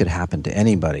 It could happen to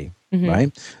anybody,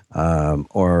 right?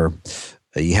 Or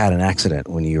you had an accident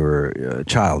when you were a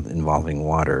child involving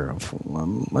water.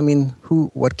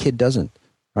 What kid doesn't,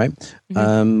 right?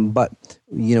 But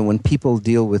when people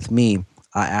deal with me,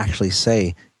 I actually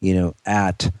say,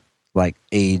 at like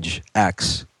age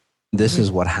X, this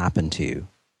is what happened to you.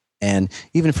 And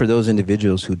even for those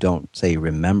individuals who don't, say,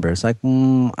 remember, it's like,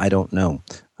 I don't know.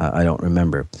 I don't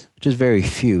remember, which is very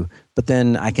few. But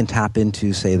then I can tap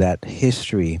into, say, that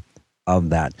history of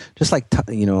that. Just like,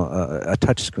 a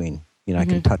touch screen. I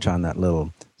can touch on that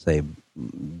little, say,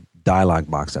 dialogue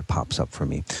box that pops up for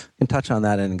me. I can touch on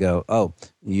that and go, oh,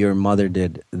 your mother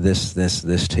did this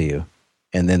to you.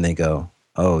 And then they go,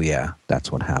 oh, yeah,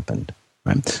 that's what happened.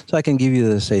 Right? So I can give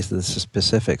you the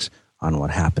specifics on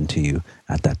what happened to you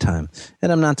at that time.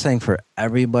 And I'm not saying for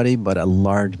everybody, but a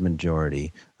large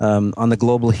majority. On the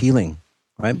global healing,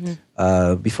 right?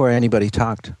 Before anybody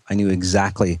talked, I knew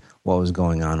exactly what was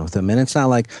going on with them. And it's not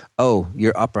like, oh,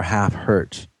 your upper half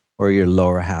hurts or your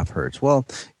lower half hurts. Well,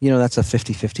 that's a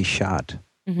 50-50 shot.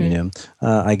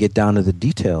 I get down to the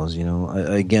details.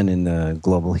 Again, in the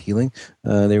global healing,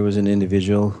 there was an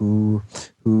individual who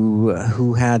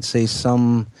had, say,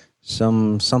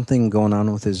 something going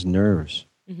on with his nerves,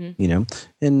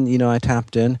 and I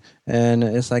tapped in, and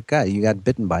it's like, God, you got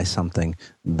bitten by something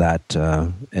that,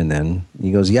 and then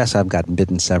he goes, yes, I've gotten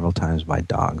bitten several times by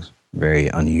dogs. Very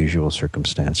unusual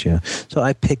circumstance, So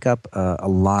I pick up a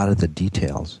lot of the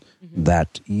details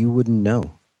that you wouldn't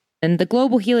know. And the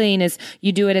global healing is,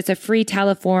 you do it, it's a free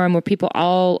teleforum where people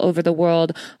all over the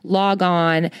world log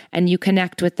on and you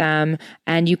connect with them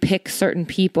and you pick certain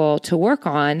people to work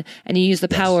on and you use the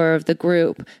power of the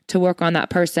group to work on that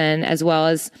person, as well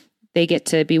as they get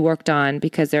to be worked on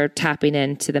because they're tapping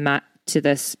into to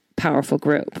this powerful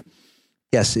group.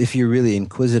 Yes, if you're really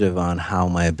inquisitive on how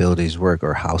my abilities work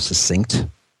or how succinct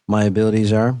my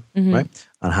abilities are, right?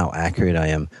 On how accurate I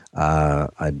am.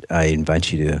 I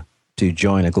invite you to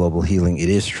join a Global Healing. It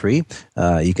is free.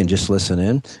 You can just listen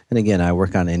in. And again, I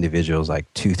work on individuals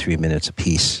like 2-3 minutes a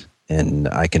piece, and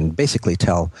I can basically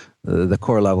tell the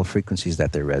core level frequencies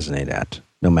that they resonate at,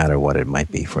 no matter what it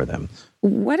might be for them.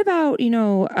 What about,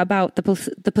 about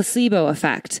the placebo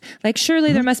effect? Like,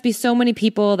 surely there must be so many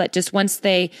people that just once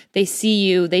they see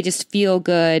you, they just feel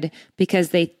good because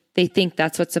they think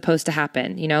that's what's supposed to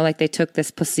happen, like they took this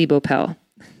placebo pill.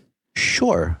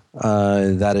 Sure.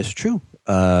 That is true.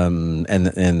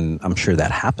 And I'm sure that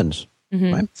happens,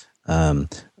 right?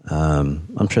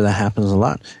 I'm sure that happens a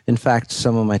lot. In fact,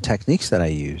 some of my techniques that I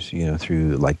use,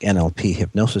 through like NLP,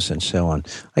 hypnosis, and so on,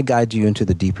 I guide you into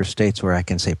the deeper states where I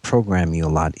can say program you a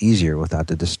lot easier without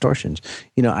the distortions.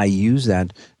 I use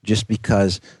that just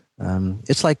because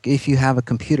it's like if you have a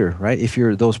computer, right? If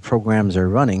those programs are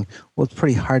running, well, it's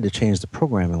pretty hard to change the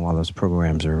programming while those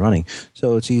programs are running.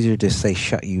 So it's easier to say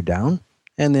shut you down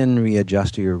and then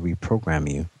readjust you or reprogram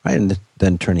you, right? And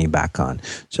then turn you back on.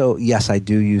 So yes, I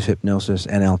do use hypnosis,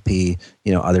 NLP,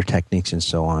 other techniques and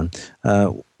so on.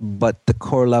 But the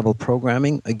core level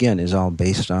programming, again, is all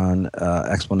based on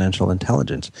exponential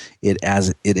intelligence. It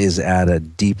is at a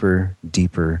deeper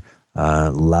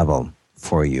level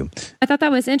for you. I thought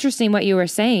that was interesting what you were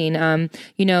saying.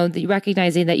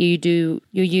 Recognizing that you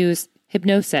use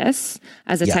hypnosis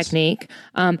as a technique.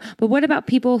 But what about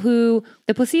people who,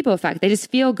 the placebo effect, they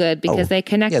just feel good because they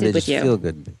connected with you? They just feel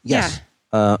good. Yes.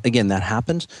 Yeah. Again, that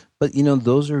happens. But,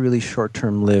 those are really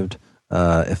short-term lived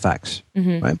effects,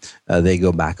 right? They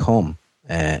go back home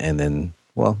and then,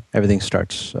 everything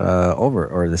starts over,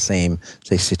 or the same,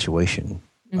 say, situation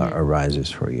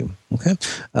arises for you. Okay.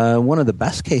 One of the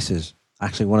best cases,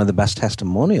 actually, one of the best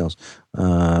testimonials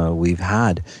we've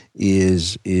had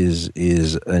is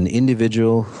an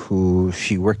individual who,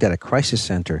 she worked at a crisis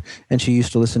center, and she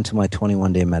used to listen to my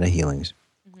 21-day meta healings.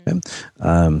 Okay?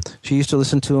 She used to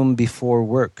listen to them before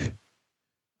work.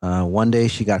 One day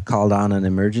she got called on an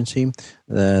emergency.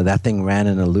 That thing ran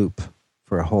in a loop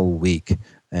for a whole week.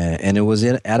 And it was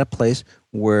at a place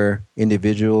where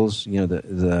individuals,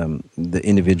 the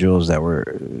individuals that were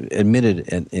admitted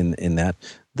in that,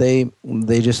 they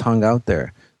just hung out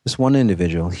there. This one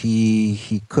individual,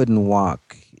 he couldn't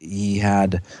walk. He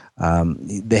had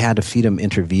they had to feed him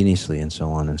intravenously and so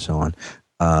on and so on.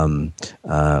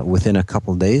 Within a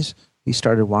couple of days, he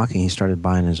started walking. He started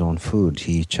buying his own food.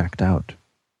 He checked out,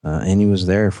 and he was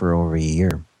there for over a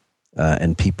year.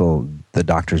 And the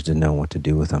doctors didn't know what to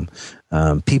do with him.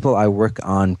 I work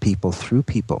on people through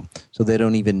people, so they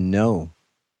don't even know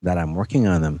that I'm working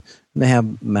on them. And they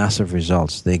have massive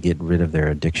results. They get rid of their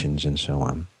addictions and so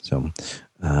on. So,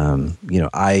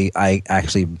 I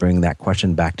actually bring that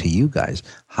question back to you guys.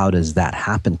 How does that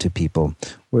happen to people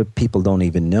where people don't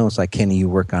even know? It's like, can you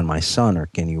work on my son, or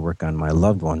can you work on my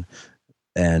loved one?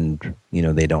 And,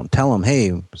 they don't tell them,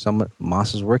 hey,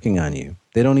 Moss is working on you.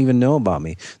 They don't even know about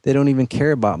me. They don't even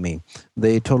care about me.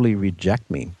 They totally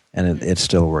reject me, and it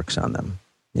still works on them,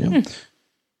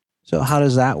 So how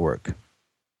does that work?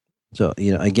 So,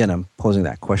 again, I'm posing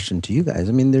that question to you guys.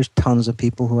 I mean, there's tons of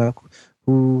people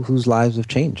whose lives have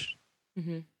changed.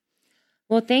 Mm-hmm.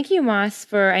 Well, thank you, Moss,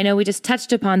 I know we just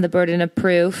touched upon the burden of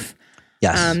proof.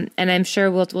 Yes. And I'm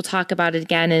sure we'll talk about it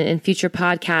again in future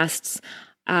podcasts.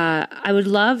 I would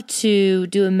love to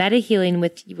do a meta healing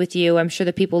with you. I'm sure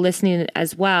the people listening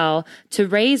as well, to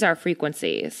raise our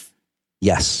frequencies.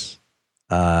 Yes.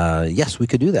 Yes, we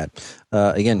could do that.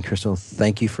 Again, Crystal,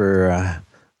 thank you for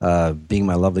being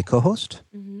my lovely co-host.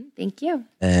 Mm-hmm. Thank you.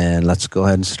 And let's go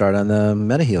ahead and start on the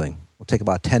meta healing. We'll take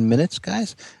about 10 minutes,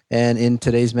 guys. And in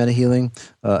today's meta healing,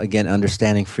 again,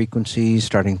 understanding frequencies,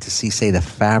 starting to see, say, the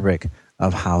fabric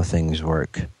of how things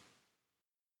work.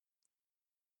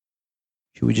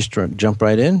 Should we just jump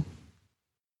right in?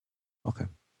 Okay,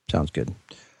 sounds good.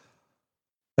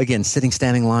 Again, sitting,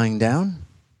 standing, lying down.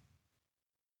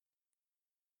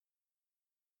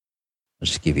 I'll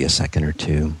just give you a second or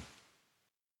two.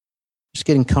 Just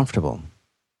getting comfortable.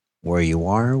 Where you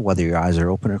are, whether your eyes are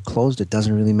open or closed, it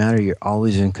doesn't really matter. You're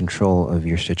always in control of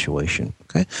your situation.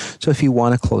 Okay? So if you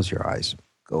want to close your eyes,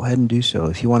 go ahead and do so.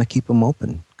 If you want to keep them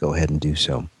open, go ahead and do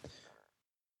so.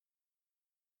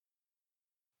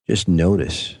 Just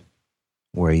notice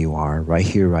where you are right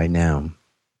here, right now.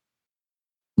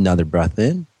 Another breath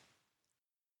in.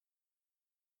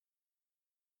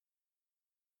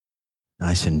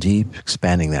 Nice and deep,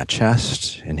 expanding that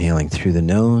chest, inhaling through the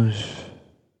nose,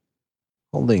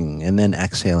 holding, and then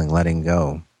exhaling, letting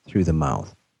go through the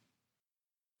mouth.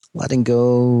 Letting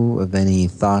go of any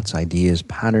thoughts, ideas,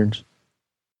 patterns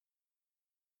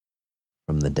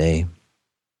from the day.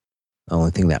 The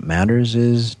only thing that matters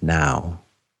is now.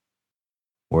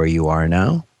 Where you are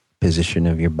now, position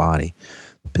of your body,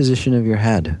 position of your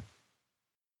head.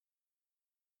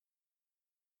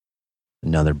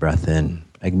 Another breath in,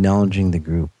 acknowledging the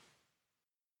group.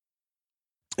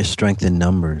 There's strength in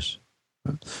numbers.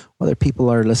 Whether people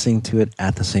are listening to it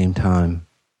at the same time,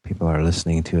 people are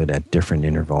listening to it at different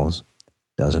intervals,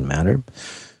 doesn't matter.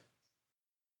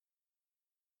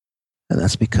 And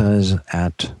that's because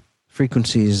at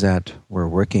frequencies that we're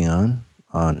working on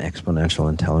exponential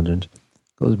intelligence,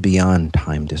 goes beyond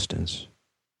time distance.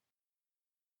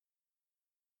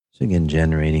 So again,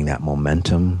 generating that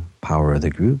momentum, power of the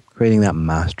group, creating that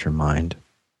mastermind.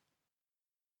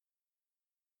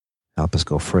 Help us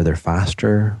go further,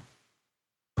 faster,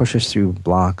 push us through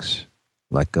blocks,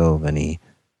 let go of any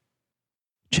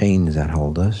chains that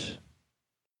hold us.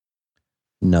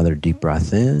 Another deep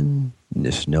breath in,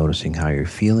 just noticing how you're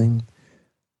feeling.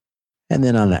 And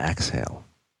then on an exhale,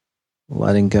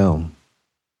 letting go.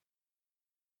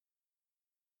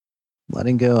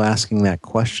 Letting go, asking that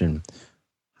question,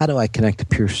 how do I connect to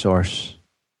pure source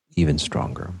even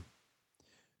stronger?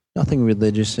 Nothing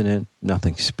religious in it,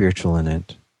 nothing spiritual in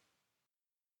it.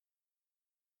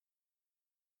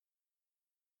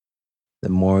 The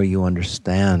more you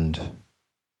understand,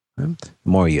 the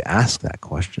more you ask that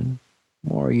question,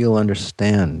 the more you'll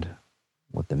understand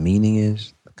what the meaning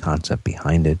is, the concept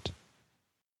behind it.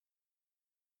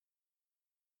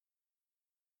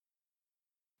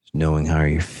 Knowing how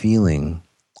you're feeling,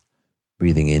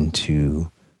 breathing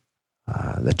into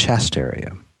the chest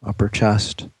area, upper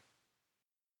chest,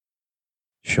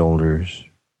 shoulders,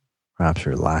 perhaps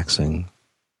relaxing,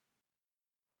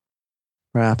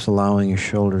 perhaps allowing your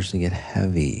shoulders to get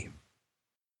heavy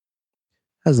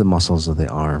as the muscles of the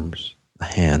arms, the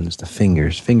hands, the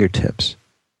fingers, fingertips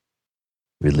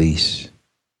release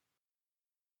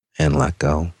and let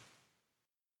go.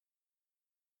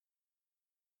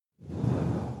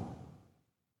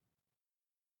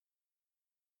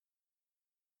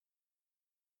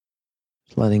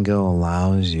 Letting go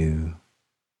allows you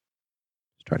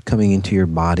to start coming into your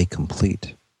body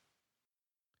complete.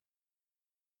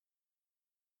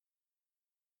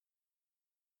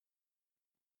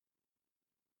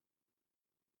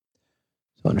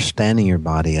 So understanding your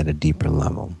body at a deeper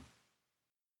level.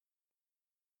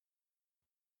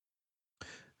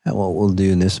 And what we'll do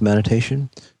in this meditation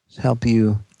is help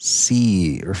you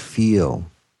see or feel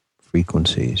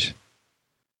frequencies.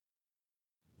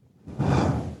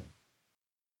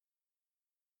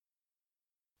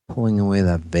 Pulling away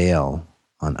that veil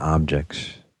on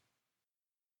objects,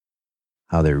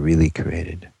 how they're really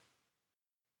created.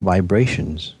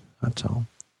 Vibrations, that's all.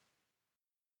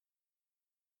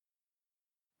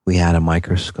 We had a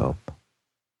microscope.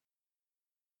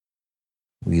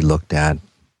 We looked at,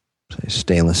 say,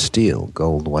 stainless steel,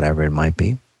 gold, whatever it might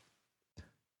be.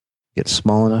 Get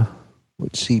small enough,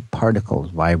 we'd see particles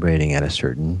vibrating at a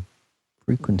certain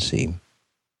frequency,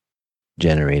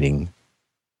 generating,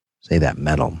 say, that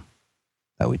metal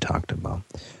that we talked about.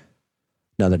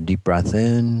 Another deep breath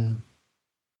in.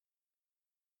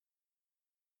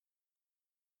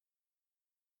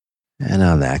 And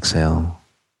on the exhale,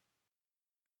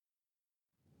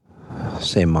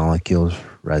 say molecules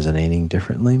resonating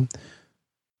differently,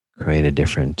 create a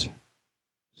different,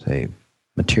 say,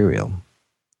 material.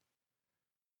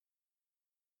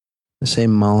 The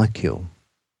same molecule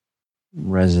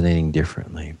resonating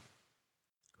differently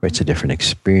creates a different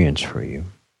experience for you.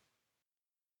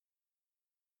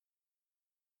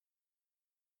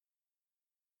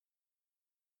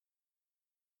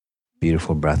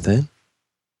 Beautiful breath in.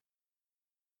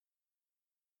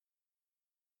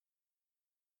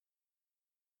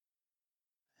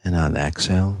 And on the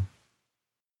exhale,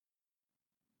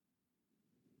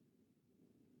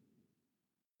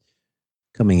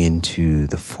 coming into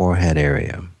the forehead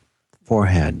area.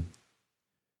 Forehead,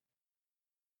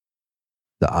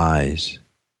 the eyes.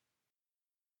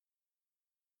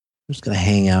 I'm just going to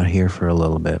hang out here for a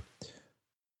little bit.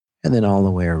 And then all the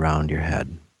way around your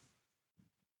head.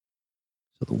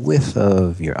 So the width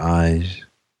of your eyes,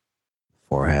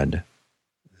 forehead,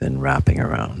 then wrapping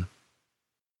around.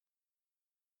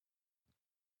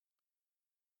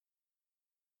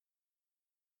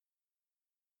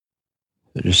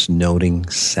 So just noting,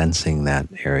 sensing that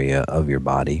area of your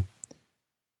body.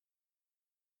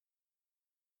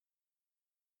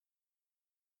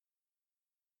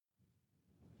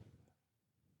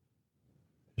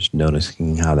 Just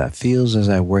noticing how that feels as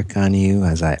I work on you,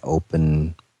 as I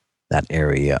open that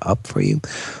area up for you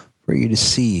to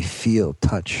see, feel,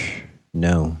 touch,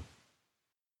 know.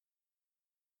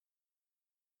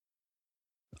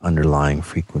 Underlying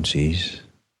frequencies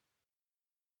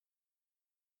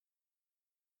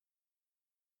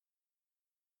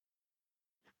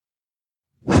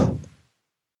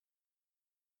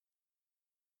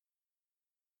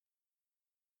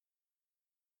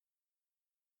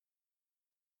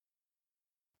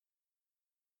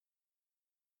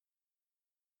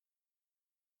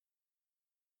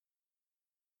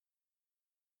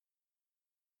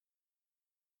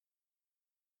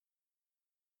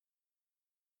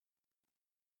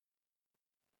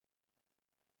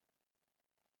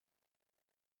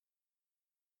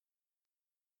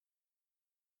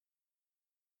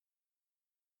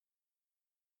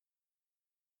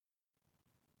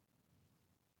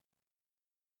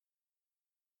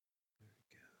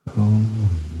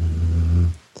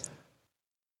Taking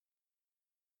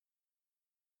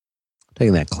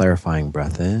that clarifying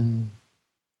breath in.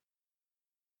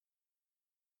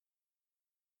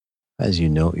 As you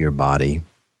note your body,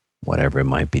 whatever it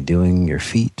might be doing, your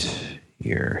feet,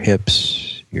 your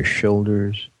hips, your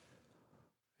shoulders,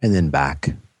 and then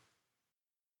back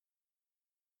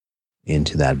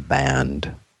into that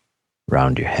band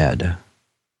around your head.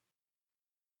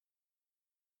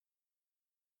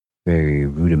 Very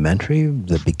rudimentary,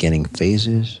 the beginning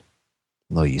phases,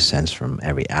 although you sense from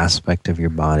every aspect of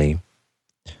your body.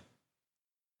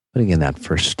 But again, that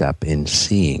first step in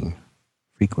seeing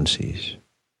frequencies.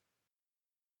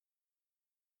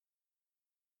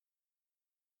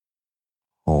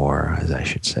 Or, as I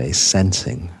should say,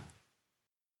 sensing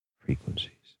frequencies.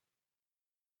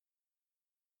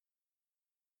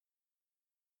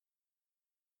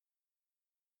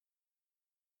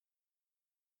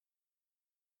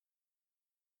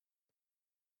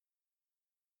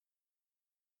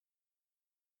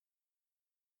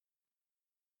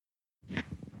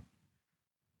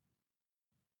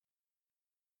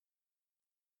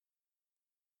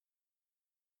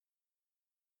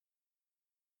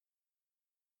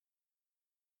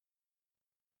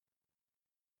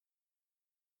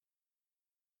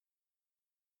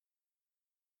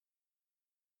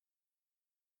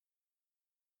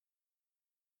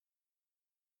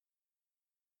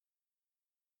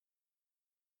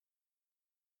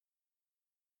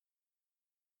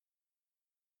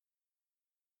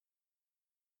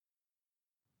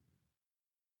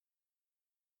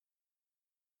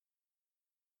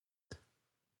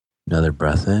 Another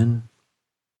breath in.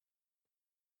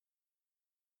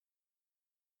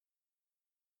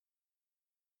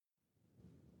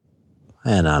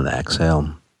 And on the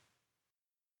exhale,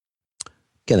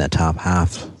 get that top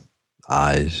half,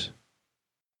 eyes,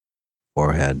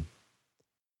 forehead.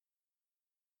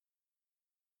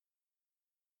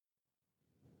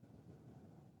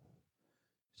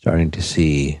 Starting to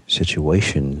see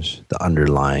situations, the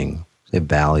underlying, say,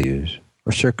 values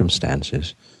or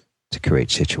circumstances to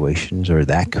create situations or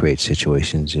that creates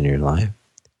situations in your life.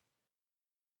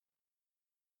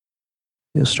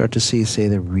 You'll start to see, say,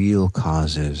 the real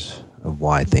causes of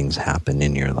why things happen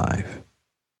in your life.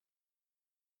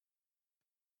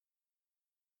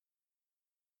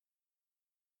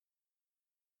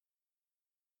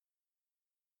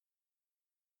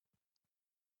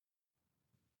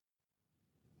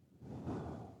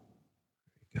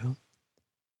 Go.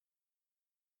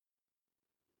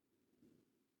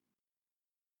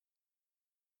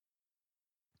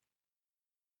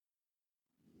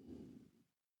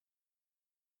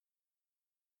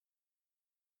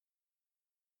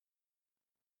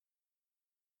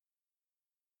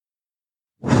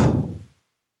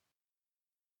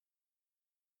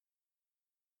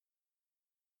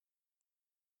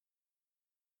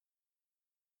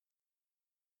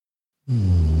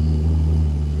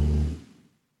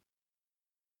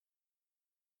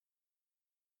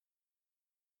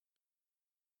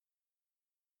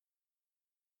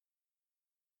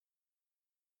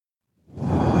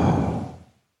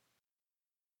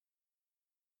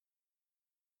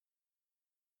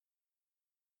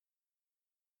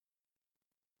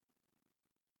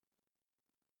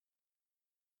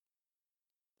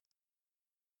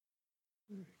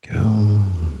 Go.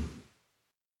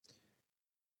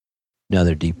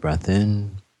 Another deep breath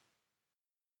in.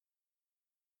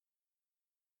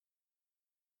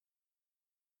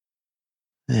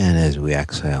 And as we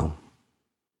exhale,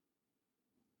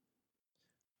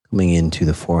 coming into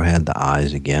the forehead, the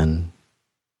eyes again.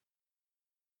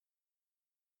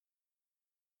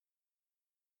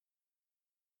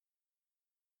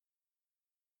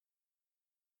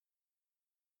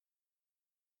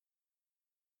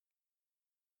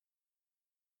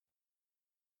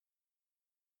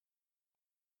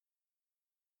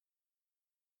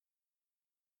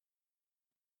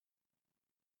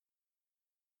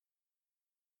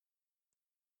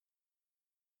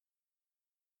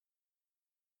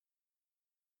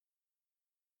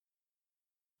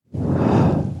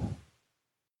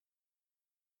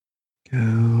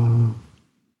 Go.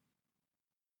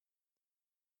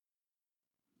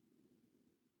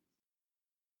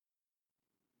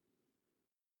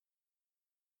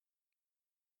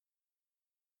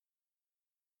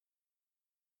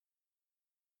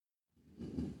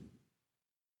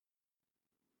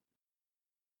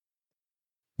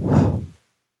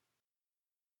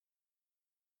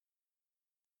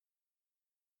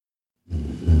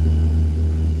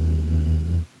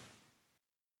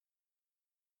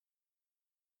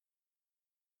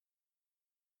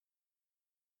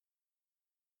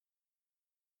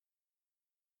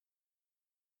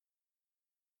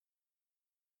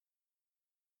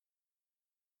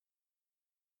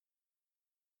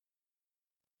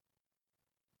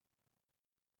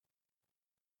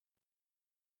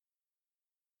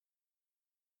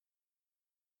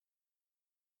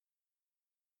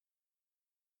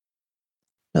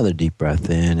 Another deep breath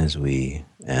in as we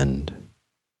end.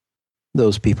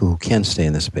 Those people who can stay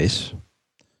in this space,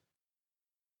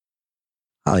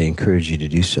 I encourage you to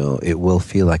do so. It will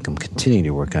feel like I'm continuing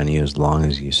to work on you as long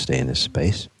as you stay in this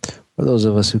space. For those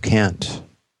of us who can't,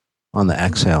 on the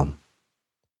exhale,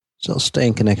 still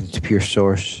staying connected to pure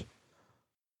source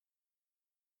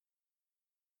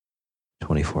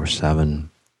 24/7.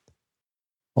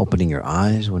 Opening your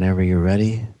eyes whenever you're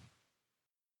ready.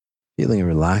 Feeling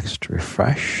relaxed,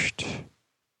 refreshed.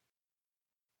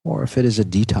 Or if it is a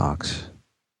detox,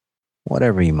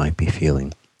 whatever you might be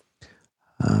feeling.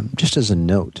 Just as a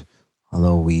note,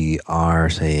 although we are,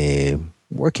 say,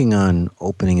 working on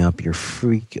opening up your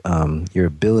your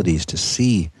abilities to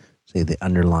see, say, the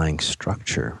underlying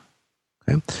structure,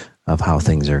 okay, of how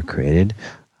things are created.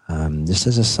 Just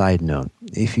as a side note,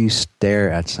 if you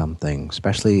stare at something,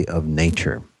 especially of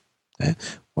nature, okay,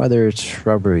 whether it's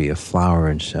shrubbery, a flower,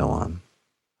 and so on,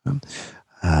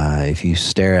 if you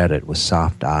stare at it with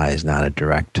soft eyes, not a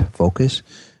direct focus,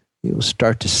 you'll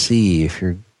start to see, if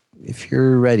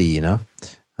you're ready enough,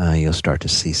 you'll start to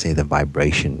see, say, the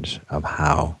vibrations of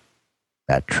how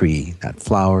that tree, that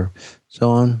flower,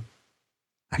 so on,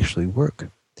 actually work.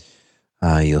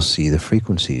 You'll see the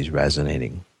frequencies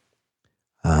resonating.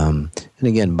 And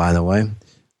again, by the way,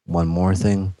 one more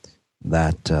thing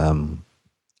that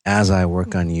as I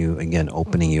work on you, again,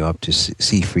 opening you up to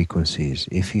see frequencies,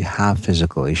 if you have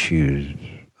physical issues,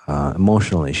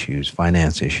 emotional issues,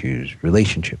 finance issues,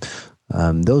 relationship,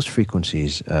 those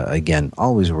frequencies, again,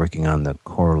 always working on the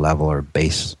core level or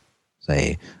base,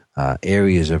 say,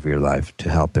 areas of your life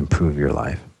to help improve your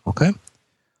life. Okay?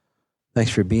 Thanks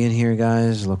for being here,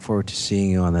 guys. Look forward to seeing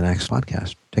you on the next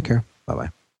podcast. Take care. Bye-bye.